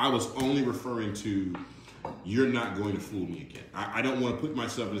 I was only referring to you're not going to fool me again. I don't want to put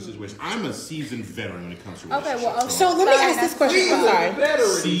myself in a situation. I'm a seasoned veteran when it comes to relationships. well, okay. So let me ask this question. I'm sorry.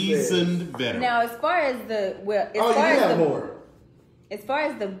 Seasoned veteran. Now, as far as as far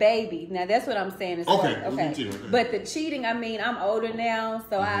as the baby, now that's what I'm saying. Okay. But the cheating, I mean, I'm older now,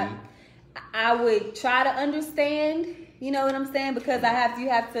 so I would try to understand. You know what I'm saying? Because you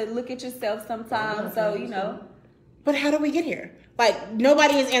have to look at yourself sometimes. So you know. But how did we get here? Like,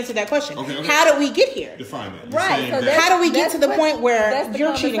 nobody has answered that question. Okay. How did we get here? Define that. Right, so How do we get to the point where that's the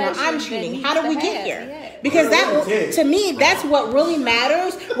you're cheating or I'm conversation cheating? that How do we needs to get have, here? yeah. Because that, to me, that's what really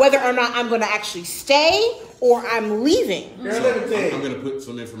matters, whether or not I'm going to actually stay or I'm leaving. Girl, let me tell you. I'm going to put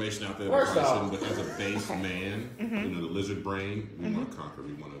some information out there. First off, but as a base man, you know, the lizard brain, we want to conquer.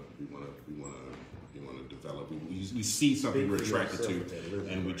 We want to develop. We see something we're attracted to,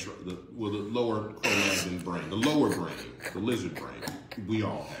 and we the lower chromatin brain, the lower brain, the lizard brain. We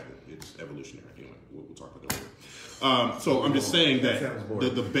all have it. It's evolutionary. Anyway, we'll talk about that later. So I'm just saying that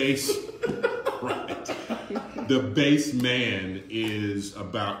the base, right? The base man is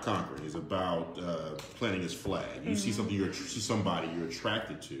about conquering. Is about planting his flag. You see something, you see somebody you're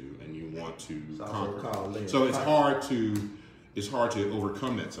attracted to, and you want to conquer. So it's hard to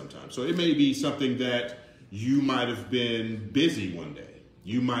overcome that sometimes. So it may be something that you might have been busy one day.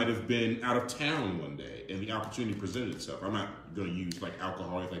 You might have been out of town one day, and the opportunity presented itself. I'm not going to use like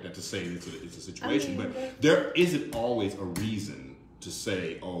alcohol or anything like that to say it's a situation, but there isn't always a reason to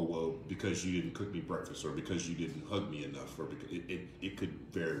say, oh, well, because you didn't cook me breakfast, or because you didn't hug me enough, or because it could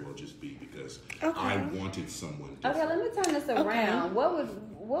very well just be because I wanted someone different. Okay, let me turn this around.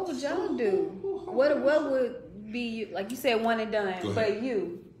 What would y'all do? What would be, like you said, one and done, but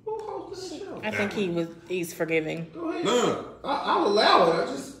you? I think he's forgiving. Go ahead. No. I'll allow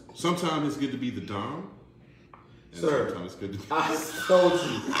it. Sometimes it's good to be the dom. And Sir, sometimes it's good to be I told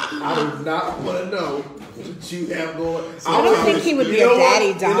you, I do not want to know what you have going. I don't think he would be a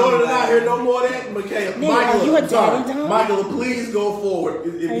daddy dom. In order to not hear no more of that, Michaela, are you a daddy dom? Michaela, please go forward.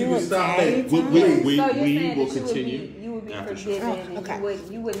 If you can stop that. We will continue. You would be after forgiving, okay.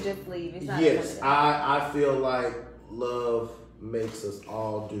 and you wouldn't just leave. It's not Yes, I feel like love makes us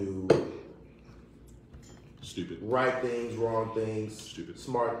all do stupid, right things, wrong things, stupid,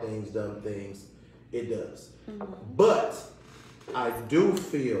 smart things, dumb things. It does. But I do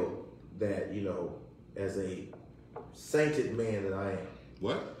feel that, you know, as a sainted man that I am,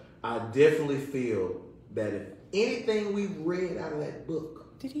 What? I definitely feel that if anything we've read out of that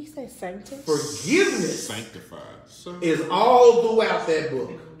book, Did he say sanctus? forgiveness Sanctified. So, is all throughout that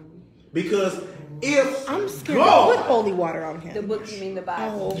book. Because if I'm scared God, to put holy water on him. The book, you mean the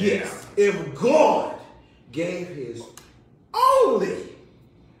Bible? Oh. yes, if God gave his only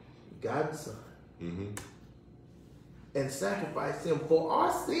begotten son and sacrificed him for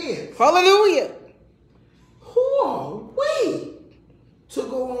our sins, Hallelujah. who are we to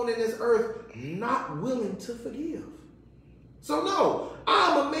go on in this earth not willing to forgive? So no,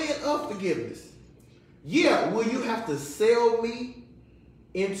 I'm a man of forgiveness. Yeah, will you have to sell me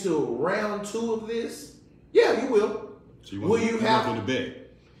into round 2 of this? Yeah, you will. so you Will want you to have- go to bed?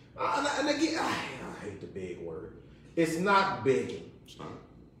 And again, I hate the big word. It's not begging. It's not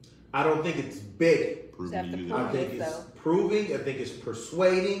I don't think it's begging. proving have to you prove I that. think it's So- proving. I think it's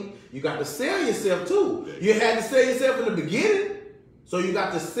persuading. You got to sell yourself too. You had to sell yourself in the beginning, so you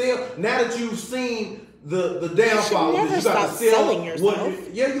got to sell. Now that you've seen the downfall, never you got stop to sell selling what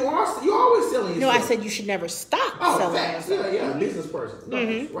yourself. you are. You're always selling No, yourself. I said you should never stop Oh, selling facts. yourself. Yeah, business person.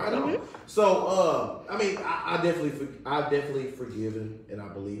 No, right on. So, I mean, I've definitely forgiven, and I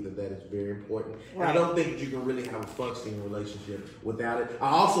believe that is very important. And I Right. don't think that you can really have a functioning relationship without it. I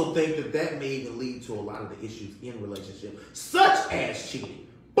also think that may even lead to a lot of the issues in relationship, such as cheating.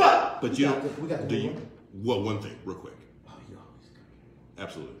 But But you we don't. got to Do move you? on. Well, one thing, real quick. Oh, you always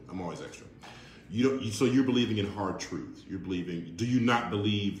Absolutely, I'm always extra. You don't. So you're believing in hard truths. You're believing. Do you not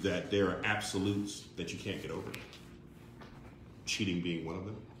believe that there are absolutes that you can't get over? Cheating being one of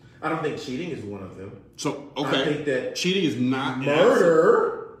them. I don't think cheating is one of them. So okay, I think that cheating is not an absolute.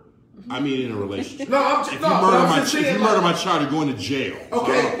 murder. I mean, in a relationship. No, I'm If no, you but murder I'm my just if saying, you murder my child, you're going to jail.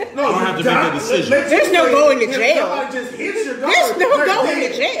 Okay, So I don't have to make that decision. There's no going to jail. Somebody just hits your daughter. There's no they're going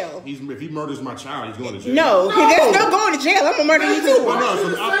dead. to jail. If he murders my child, he's going to jail. No, No. there's no going to jail. I'm gonna murder you too. Well, no, so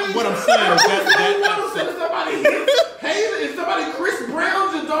what I'm saying is that If somebody hits Haley, if somebody Chris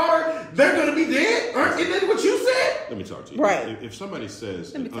Brown's your daughter, they're gonna be dead. Isn't that what you said? let me talk to you. Right. If somebody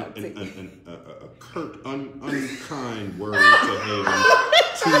says Let me a talk to you. curt, unkind word to Haley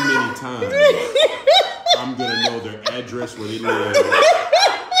too many times, I'm gonna know their address, where they live,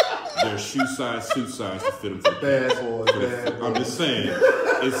 their shoe size, suit size to fit them for Bad boy, bad boy. I'm just saying,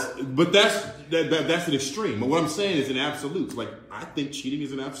 but that's an extreme. But what I'm saying is an absolute. Like, I think cheating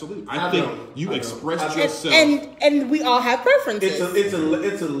is an absolute. I think you expressed yourself. And we all have preferences. It's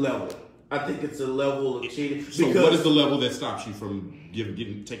a level. I think it's a level of cheating. So because what is the level that stops you from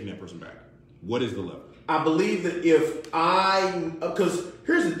taking that person back? What is the level? I believe that because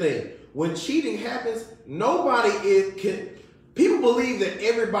here's the thing: when cheating happens, people believe that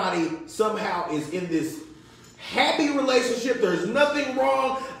everybody somehow is in this happy relationship. There's nothing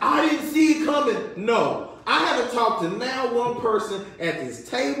wrong. I didn't see it coming. No. I haven't talked to now one person at this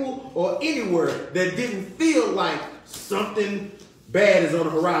table or anywhere that didn't feel like something bad is on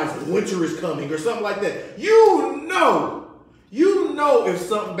the horizon. Winter is coming or something like that. You know if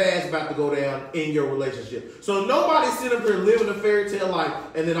something bad's about to go down in your relationship. So nobody's sitting up here living a fairy tale life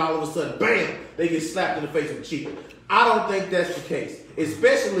and then all of a sudden, bam, they get slapped in the face with cheating. I don't think that's the case,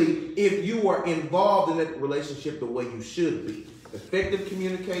 especially if you are involved in that relationship the way you should be. Effective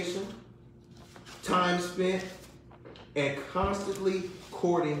communication, time spent, and constantly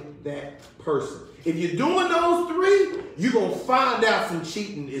courting that person. If you're doing those 3, you're going to find out some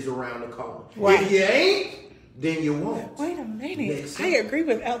cheating is around the corner. Right. If you ain't, then you won't. Wait a minute. Next. I agree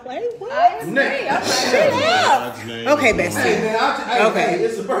with LA. What? I agree. Next. Shut up. God's name Okay, is Bessie. on. Hey man, Okay. hey,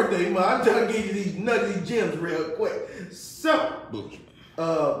 it's a birthday month. I'm trying to give you these nutty gems real quick. So, Bullshit.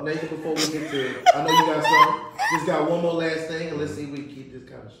 Nathan, before we get to it, I know you got some. Just got one more last thing, and let's see if we can keep this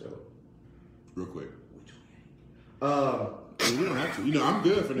kind of show. Real quick. We don't have to. I'm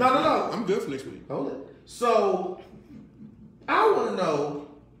good for next No, week. no. I'm good for next week. Hold it. So, I want to know,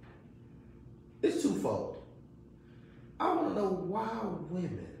 it's twofold. I want to know why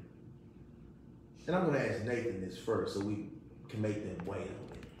women, and I'm going to ask Nathan this first so we can make them weigh on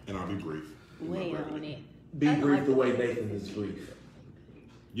it. And I'll be brief. Way on it. Be I don't brief like the to- way Nathan is brief,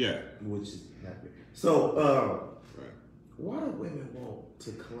 Yeah. which is not good. So, Right. why do women want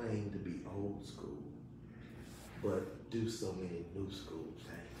to claim to be old school, but do so many new school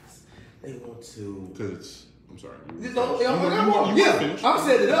things? They want to. Because I'm sorry. I'm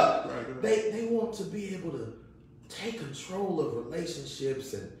setting it up. Right, go ahead. They want to be able to take control of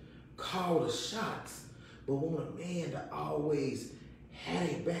relationships and call the shots, but want a man to always have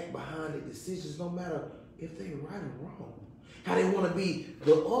their back behind the decisions, no matter if they right or wrong. How they want to be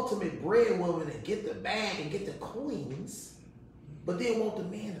the ultimate breadwoman and get the bag and get the coins, but then want the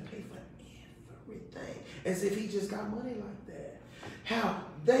man to pay for everything as if he just got money like that. How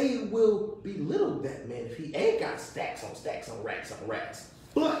they will belittle that man if he ain't got stacks on stacks on racks on racks.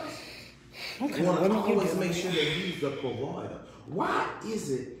 But you want to always make sure that he's the provider. Why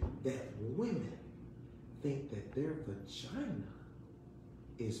is it that women think that their vagina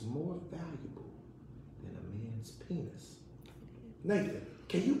is more valuable than a man's penis? Nathan,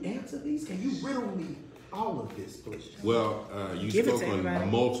 can you answer these? Can you riddle me all of this, please? Well, you spoke on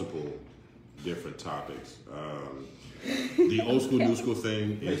multiple different topics. The old school, new school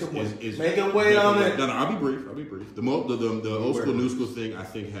thing is make him wait on it. No, I'll be brief. The old school, new school thing, I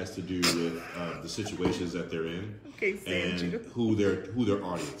think, has to do with the situations that they're in and who their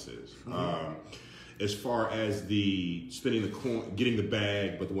audience is. As far as the spending the coin, getting the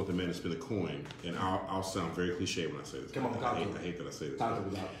bag, but they want the man to spend the coin, and I'll sound very cliche when I say this. Come on, I hate that I say this. Talk to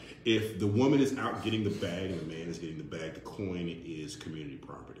me about it. If the woman is out getting the bag and the man is getting the bag, the coin is community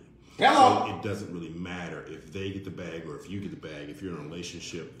property. Hello. So it doesn't really matter if they get the bag or if you get the bag. If you're in a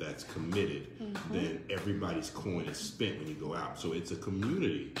relationship that's committed, then everybody's coin is spent when you go out. So it's a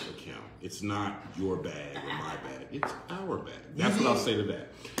community account. It's not your bag or my bag. It's our bag. That's what I'll say to that.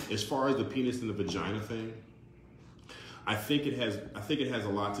 As far as the penis and the vagina thing, I think it has a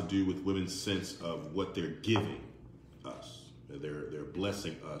lot to do with women's sense of what they're giving us. They're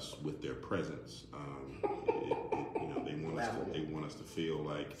blessing us with their presence. They want us to feel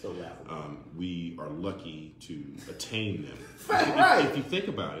like we are lucky to attain them. If you think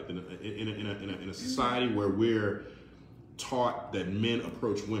about it, in a society where we're taught that men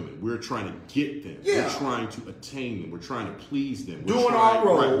approach women, we're trying to get them. Yeah. We're trying to attain them. We're trying to please them. We're Doing our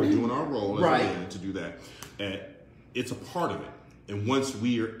role. Right, we're doing our role as Right. men to do that. And it's a part of it. And once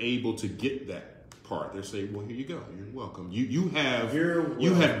we are able to get that part, they're saying, well, here you go. You're welcome. You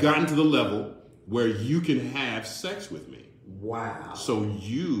have gotten to the level where you can have sex with me. Wow. So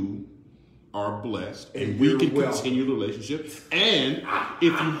you are blessed, and And we you're can welcome. continue the relationship. And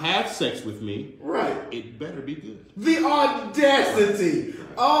if you have sex with me, Right. it better be good. The audacity.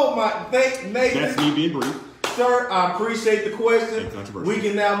 Oh my, thank Nathan. That's me being brief. Sir, I appreciate the question. And controversial. We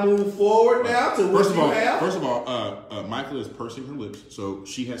can now move forward now to what First you have. of all, Michael is pursing her lips, so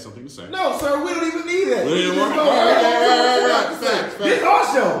she has something to say. No, sir, we don't even need that. We We don't just want- go all right, ahead. facts. This is our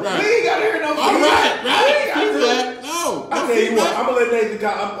show. Right. We ain't got to hear no All feedback. right. We ain't got to. Feedback. No. I tell you what, I'm gonna let Nathan.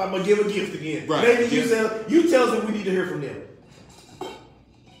 I'm gonna give a gift again. Right. Nathan, Yes. you tell us what we need to hear from them.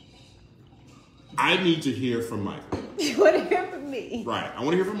 I need to hear from Michael. You want to hear from me? Right. I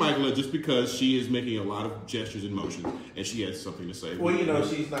want to hear from Michael just because she is making a lot of gestures and motions, and she has something to say. Well, you know,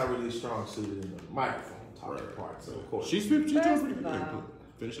 she's not really strong suited in the microphone talking part, so of course. She's doing pretty First good. of all-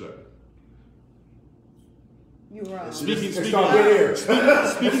 Finish it up. You're wrong. Speaking It's called dead air. It's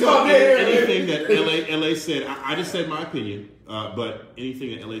called dead air. anything that LA said, I just said my opinion, but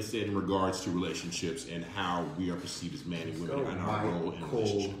anything that LA said in regards to relationships and how we are perceived as men and women and our role in a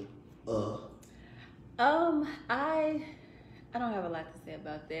relationship. I don't have a lot to say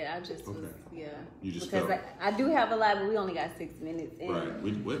about that. I just was, You just because felt. I do have a lot, but we only got 6 minutes. And Right.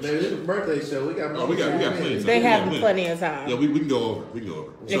 Man, this is a birthday show. We got We got plenty of time. They We got have plenty of time. Yeah, we can go over. We can go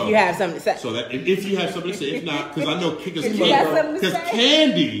over. If you have something to say. So that if you have something to say, if not, because I know If you got something to because say.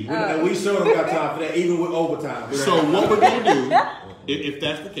 Candy. And we sure don't got time for that, even with overtime. So what we're gonna do, if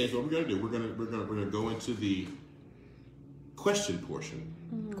that's the case, what we're gonna do, we're gonna go into the question portion.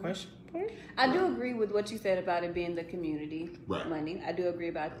 Question? I do agree with what you said about it being the community Right. money. I do agree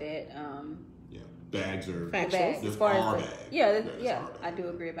about that. Yeah, bags are Facts. The bag, Those as far are as bags. yeah, That's our bag. I do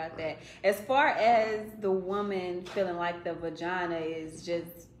agree about that. As far as the woman feeling like the vagina is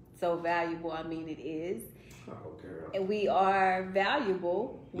just so valuable, I mean it is. Oh, girl. And we are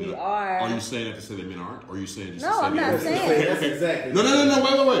valuable. We Yeah. are. Are you saying that to say that men aren't? Or are you saying just No, to say I'm that not men saying aren't? that. That's exactly. No, wait.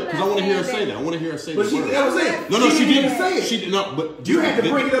 I'm Because I not want to hear her saying say that. that. I want to hear her say But the she, word. that was it. No, she didn't even didn't. say it. She did not. But You had to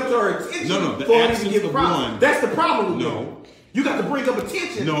bring it up to her attention. No, the for it to absence get the of problem. one- That's the problem. with No. it. You got to bring up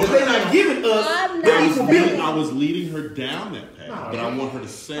attention No. that they're not giving us I'm the not equal saying- bill. I was leading her down that path, No, but I no. want her to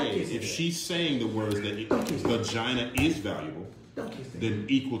say, Don't kiss if me. she's saying the words that vagina is valuable, Don't kiss me. then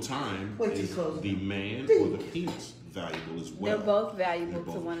equal time Wait till is you close the it. man or the penis valuable as well. They're both valuable They're to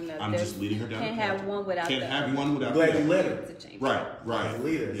both. one another. I'm just leading her down. Can't the have path. one without Can't the have other. one without Glad the you other. let her. It's a change. Right. As a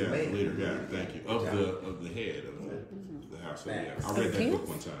leader, as a Yeah, man. leader. Yeah, thank you. Of Yeah. the head of the house. Yeah, Facts. I read that Penis? book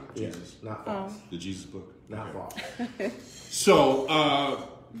one time. Yeah, Jesus, not false. the Jesus book. Not Okay. false. So,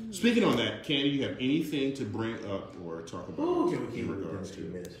 speaking on that, Candy, you have anything to bring up or talk about Ooh, can we keep in it regards within to?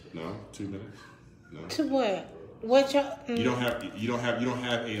 2 minutes? No, 2 minutes. No. To what? What y'all? You don't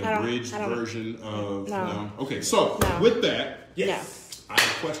have a I abridged don't- version of No. Okay, so No. with that, Yes. I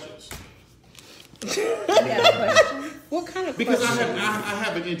have questions You got a question? What kind of because I question?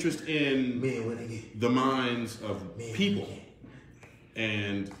 have an interest in Men when they get the minds of men people. when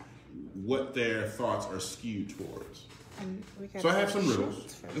and what their thoughts are skewed towards. And we got So I have some shots riddles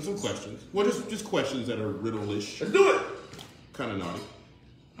first. and some questions. Well, just questions that are riddle-ish, Let's do it. kind of naughty.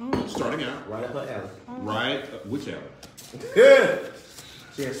 Starting out, Right up her alley. right? Which alley? Yeah.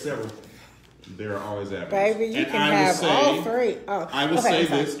 She has several. There are always avenues. Baby, you And can I will have say- all three. Oh, I will okay, say I'm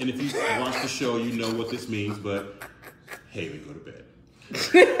sorry. this, and if you watch the show, you know what this means, but Haley, go to bed.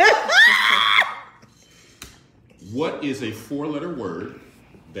 What is a four-letter word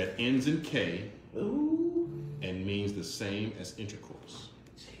that ends in K Ooh. and means the same as intercourse?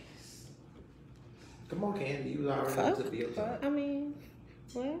 Come on, Candy. You already Fuck. took the other. I mean,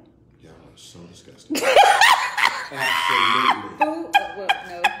 what? Y'all are so disgusting. Absolutely. Boo. Well,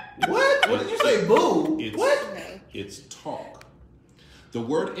 no. What? What did you say? Boo. It's, What? It's talk. The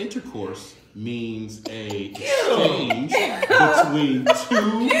word intercourse means a exchange between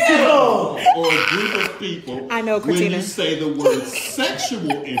two people or a group of people. I know, When Christina. you say the word sexual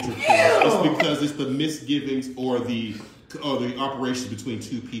intercourse, it's because it's the misgivings or the operations between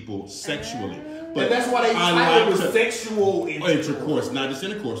two people sexually. But that's why they I title like it to- sexual intercourse, not just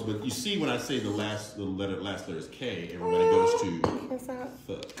intercourse. But you see, when I say the last letter is K, everybody goes to What's up?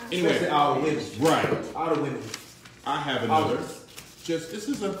 fuck. Especially Anyway, all the women. right. All the women. I have another. This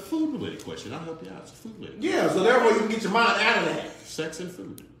is a food related question. I'll help you out. It's a food related. Yeah, so therefore you can get your mind out of that. Sex and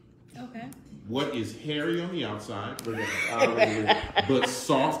food. Okay. What is hairy on the outside, Already. but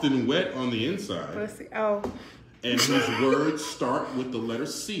soft and wet on the inside, Pussy. Oh, and whose words start with the letter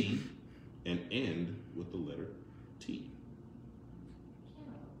C and end with the letter T?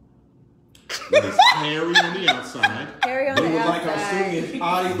 What is hairy on the outside? Harry on We the would like our outside. singing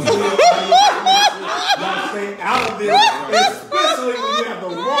audience to stay out of this, especially when you have the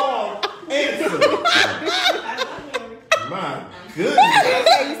wrong answer. My goodness.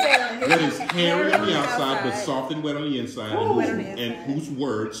 Okay, you said What is hairy on the outside, but soft and wet on the inside, and whose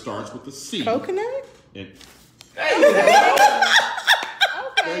word starts with the C? coconut? And There you go.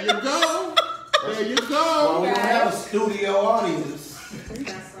 there you go. There you Well, go. we don't have a studio audience.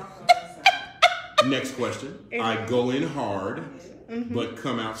 Next question. I go in hard, but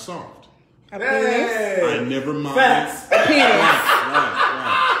come out soft. A penis? Hey. I never mind. Facts. Penis.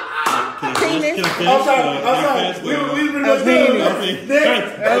 Right. Can I Penis. finish? I'm sorry. We've been A penis.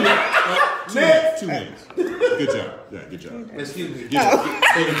 Next. 2 minutes. Good job. Yeah, good job. Excuse me. Chill,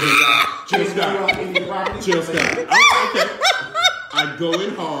 Scott. Chill, Scott. Okay. I go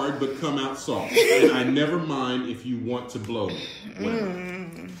in hard, but come out soft. And I never mind if you want to blow me. What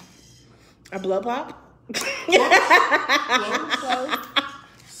am A blow pop?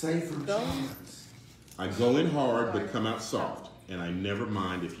 Safe from chance. I go in hard, but come out soft. And I never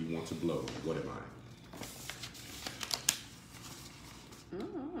mind if you want to blow me. What am I?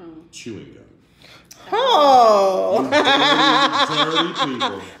 Chewing gum. Oh. Dirty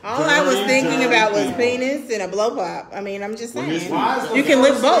people. All I was thinking Dirty about was people. penis and a blow pop. I mean, I'm just Well, saying. here's Why is the You can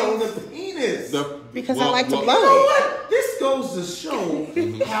lick first both. thing the penis? Because I like to blow You know it. what? This goes to show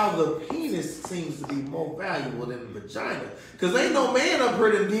how the penis seems to be more valuable than the vagina. Because ain't no man up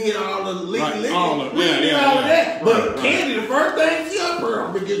here that did all the licking. All of- We yeah, did yeah, all of yeah. that. But Right. Candy, the first thing she up here,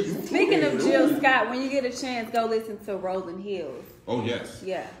 I'm gonna get you. Speaking of Jill Scott, when you get a chance, go listen to Rolling Hills. Oh, yes.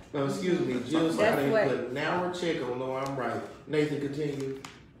 Yeah. No, excuse me. Jill Scott That's ain't what- put an hour check on. No, I'm right. Nathan, continue.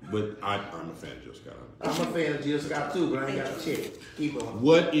 But I'm a fan of Jill Scott. I'm a fan of Jill Scott too, but I ain't got a check. Keep on.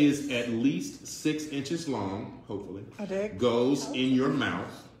 What is at least 6 inches long, hopefully, A dick. goes in your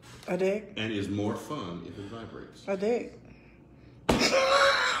mouth, A dick. and is more fun if it vibrates? A dick. Can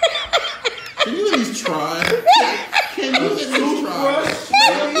you at least try? Can you at least try? What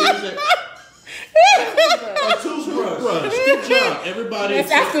is it? A toothbrush. Brush. Good job. Everybody That's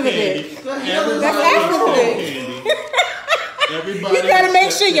except after the Candy. dick. Everybody That's after the except dick. Candy. Everybody You gotta make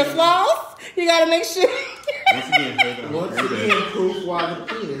except sure you Candy. floss. You gotta make sure. Once again, hold on. Once Hold on. again, proof why the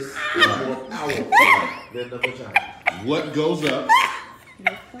penis is more powerful than the vagina. What goes up,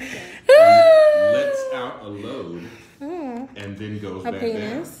 lets out a load, and then goes A back down?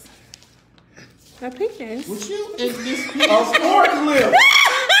 penis. A penis. Would you and this A forklift.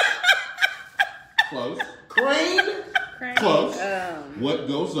 close? Crane. Close. What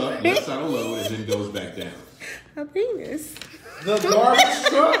goes up, lets out a load, and then goes back down? A penis. The garbage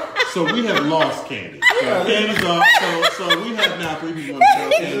truck. So we have lost Candy. So Candy's off. So we have now 3 people on the show.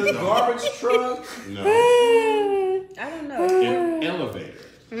 The Candy's off. garbage truck. No. I don't know. An elevator.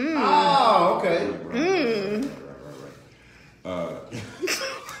 Oh, okay.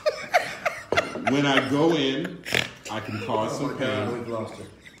 When I go in, I can cause some pain. We've lost her.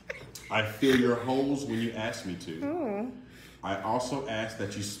 I fill your holes when you ask me to. I also ask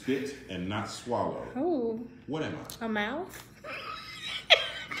that you spit and not swallow. Oh, What am I? a mouth.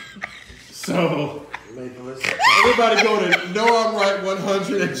 So Let's everybody go to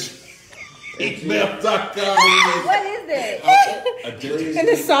knowimright100@gmail.com. What is that? A dentist. An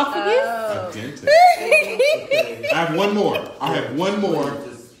esophagus. A Oh. dentist. I have one more.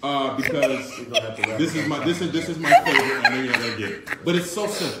 Because this is my favorite. I know you're not gonna get it, but it's so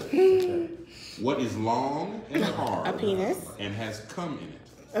simple. What is long and hard? A penis. And has cum in it.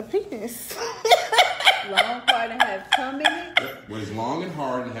 A penis. Long part and has cum in it, What is long and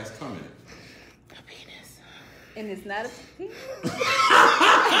hard and has cum in it? A penis. and it's not a penis.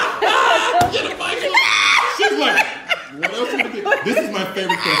 She's like, what else? This is my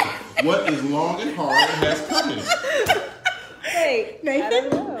favorite question. What is long and hard and has cum in it? Wait, I Nathan?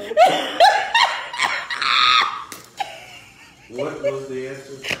 don't know. What was the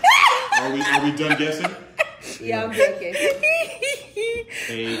answer? Are we done guessing? Yeah, I'm joking.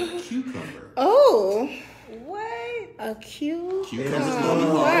 A cucumber. Oh, What? a cucumber. Cucumber's long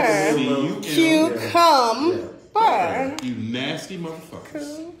and hard. Cucumber. You nasty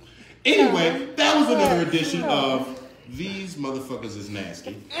motherfuckers. Anyway, that was another edition of These Motherfuckers is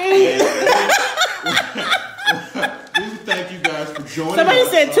Nasty. We thank you guys for joining Somebody us.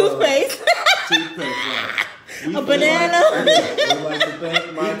 said toothpaste. Toothpaste, right. A banana. We'd like to thank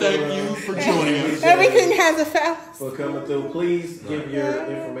We Michael. thank you for joining us. Everything has a phallus. For coming through. Please give your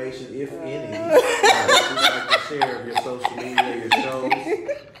information, if any. If you'd like to share of your social media, your shows.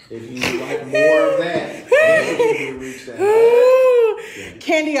 If you would like more of that, then you can reach out.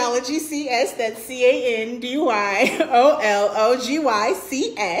 Candyology CS, that's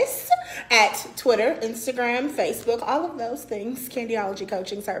CandyOlogYCS at Twitter, Instagram, Facebook, all of those things. Candyology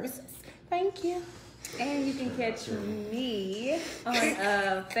Coaching Services. Thank you. And you can catch me on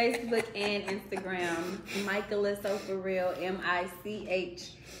Facebook and Instagram, Michaela So For Real, MichaelaSoForeal.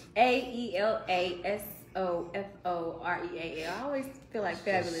 I always feel like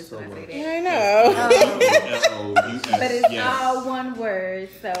fabulous when I say that. I know. L-O-U-S. But it's Yes. all one word,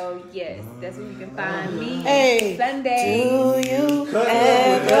 so yes, that's where you can find me. Hey, Sunday. do you Cut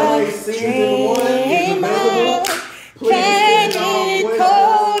ever Up with Season 1 is dream available. of Please send candy all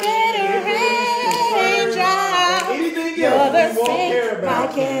coated questions, raindrops? anything You're else the we won't care same, about.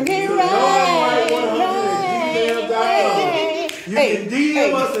 my candy To rain. knowingright100@gmail.com. You can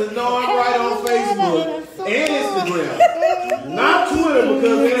DM us at Knowing Right on Facebook and Instagram. Not Twitter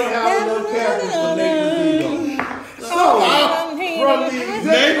because we don't have enough characters for Nathan Zigo. So, from the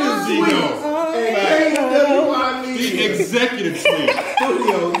Nathan Zigo. and KWI The Media executive team.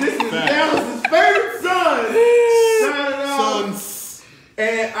 Studio, this is Dallas's favorite son signing off. Sons.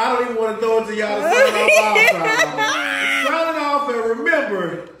 And I don't even want to throw it to y'all to sign off outside. Signing off and remember,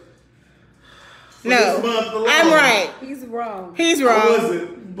 for No, this month alone, I'm right. He's wrong. He's I wrong. wasn't,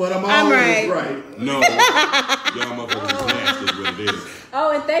 but I'm always right. right. No. Y'all motherfuckers is nasty is what it is.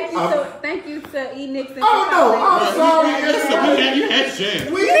 Oh, and thank you to E. Nixon. Oh no, I'm sorry. Listen, you had a chance.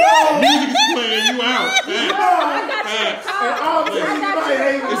 We know. Music is playing you out. We Fast. know. Fast. And all the anybody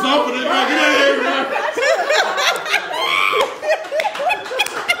hating. It's off for the get out of here, man.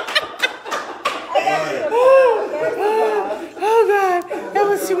 Oh God, that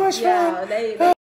was too much fun. Yeah, they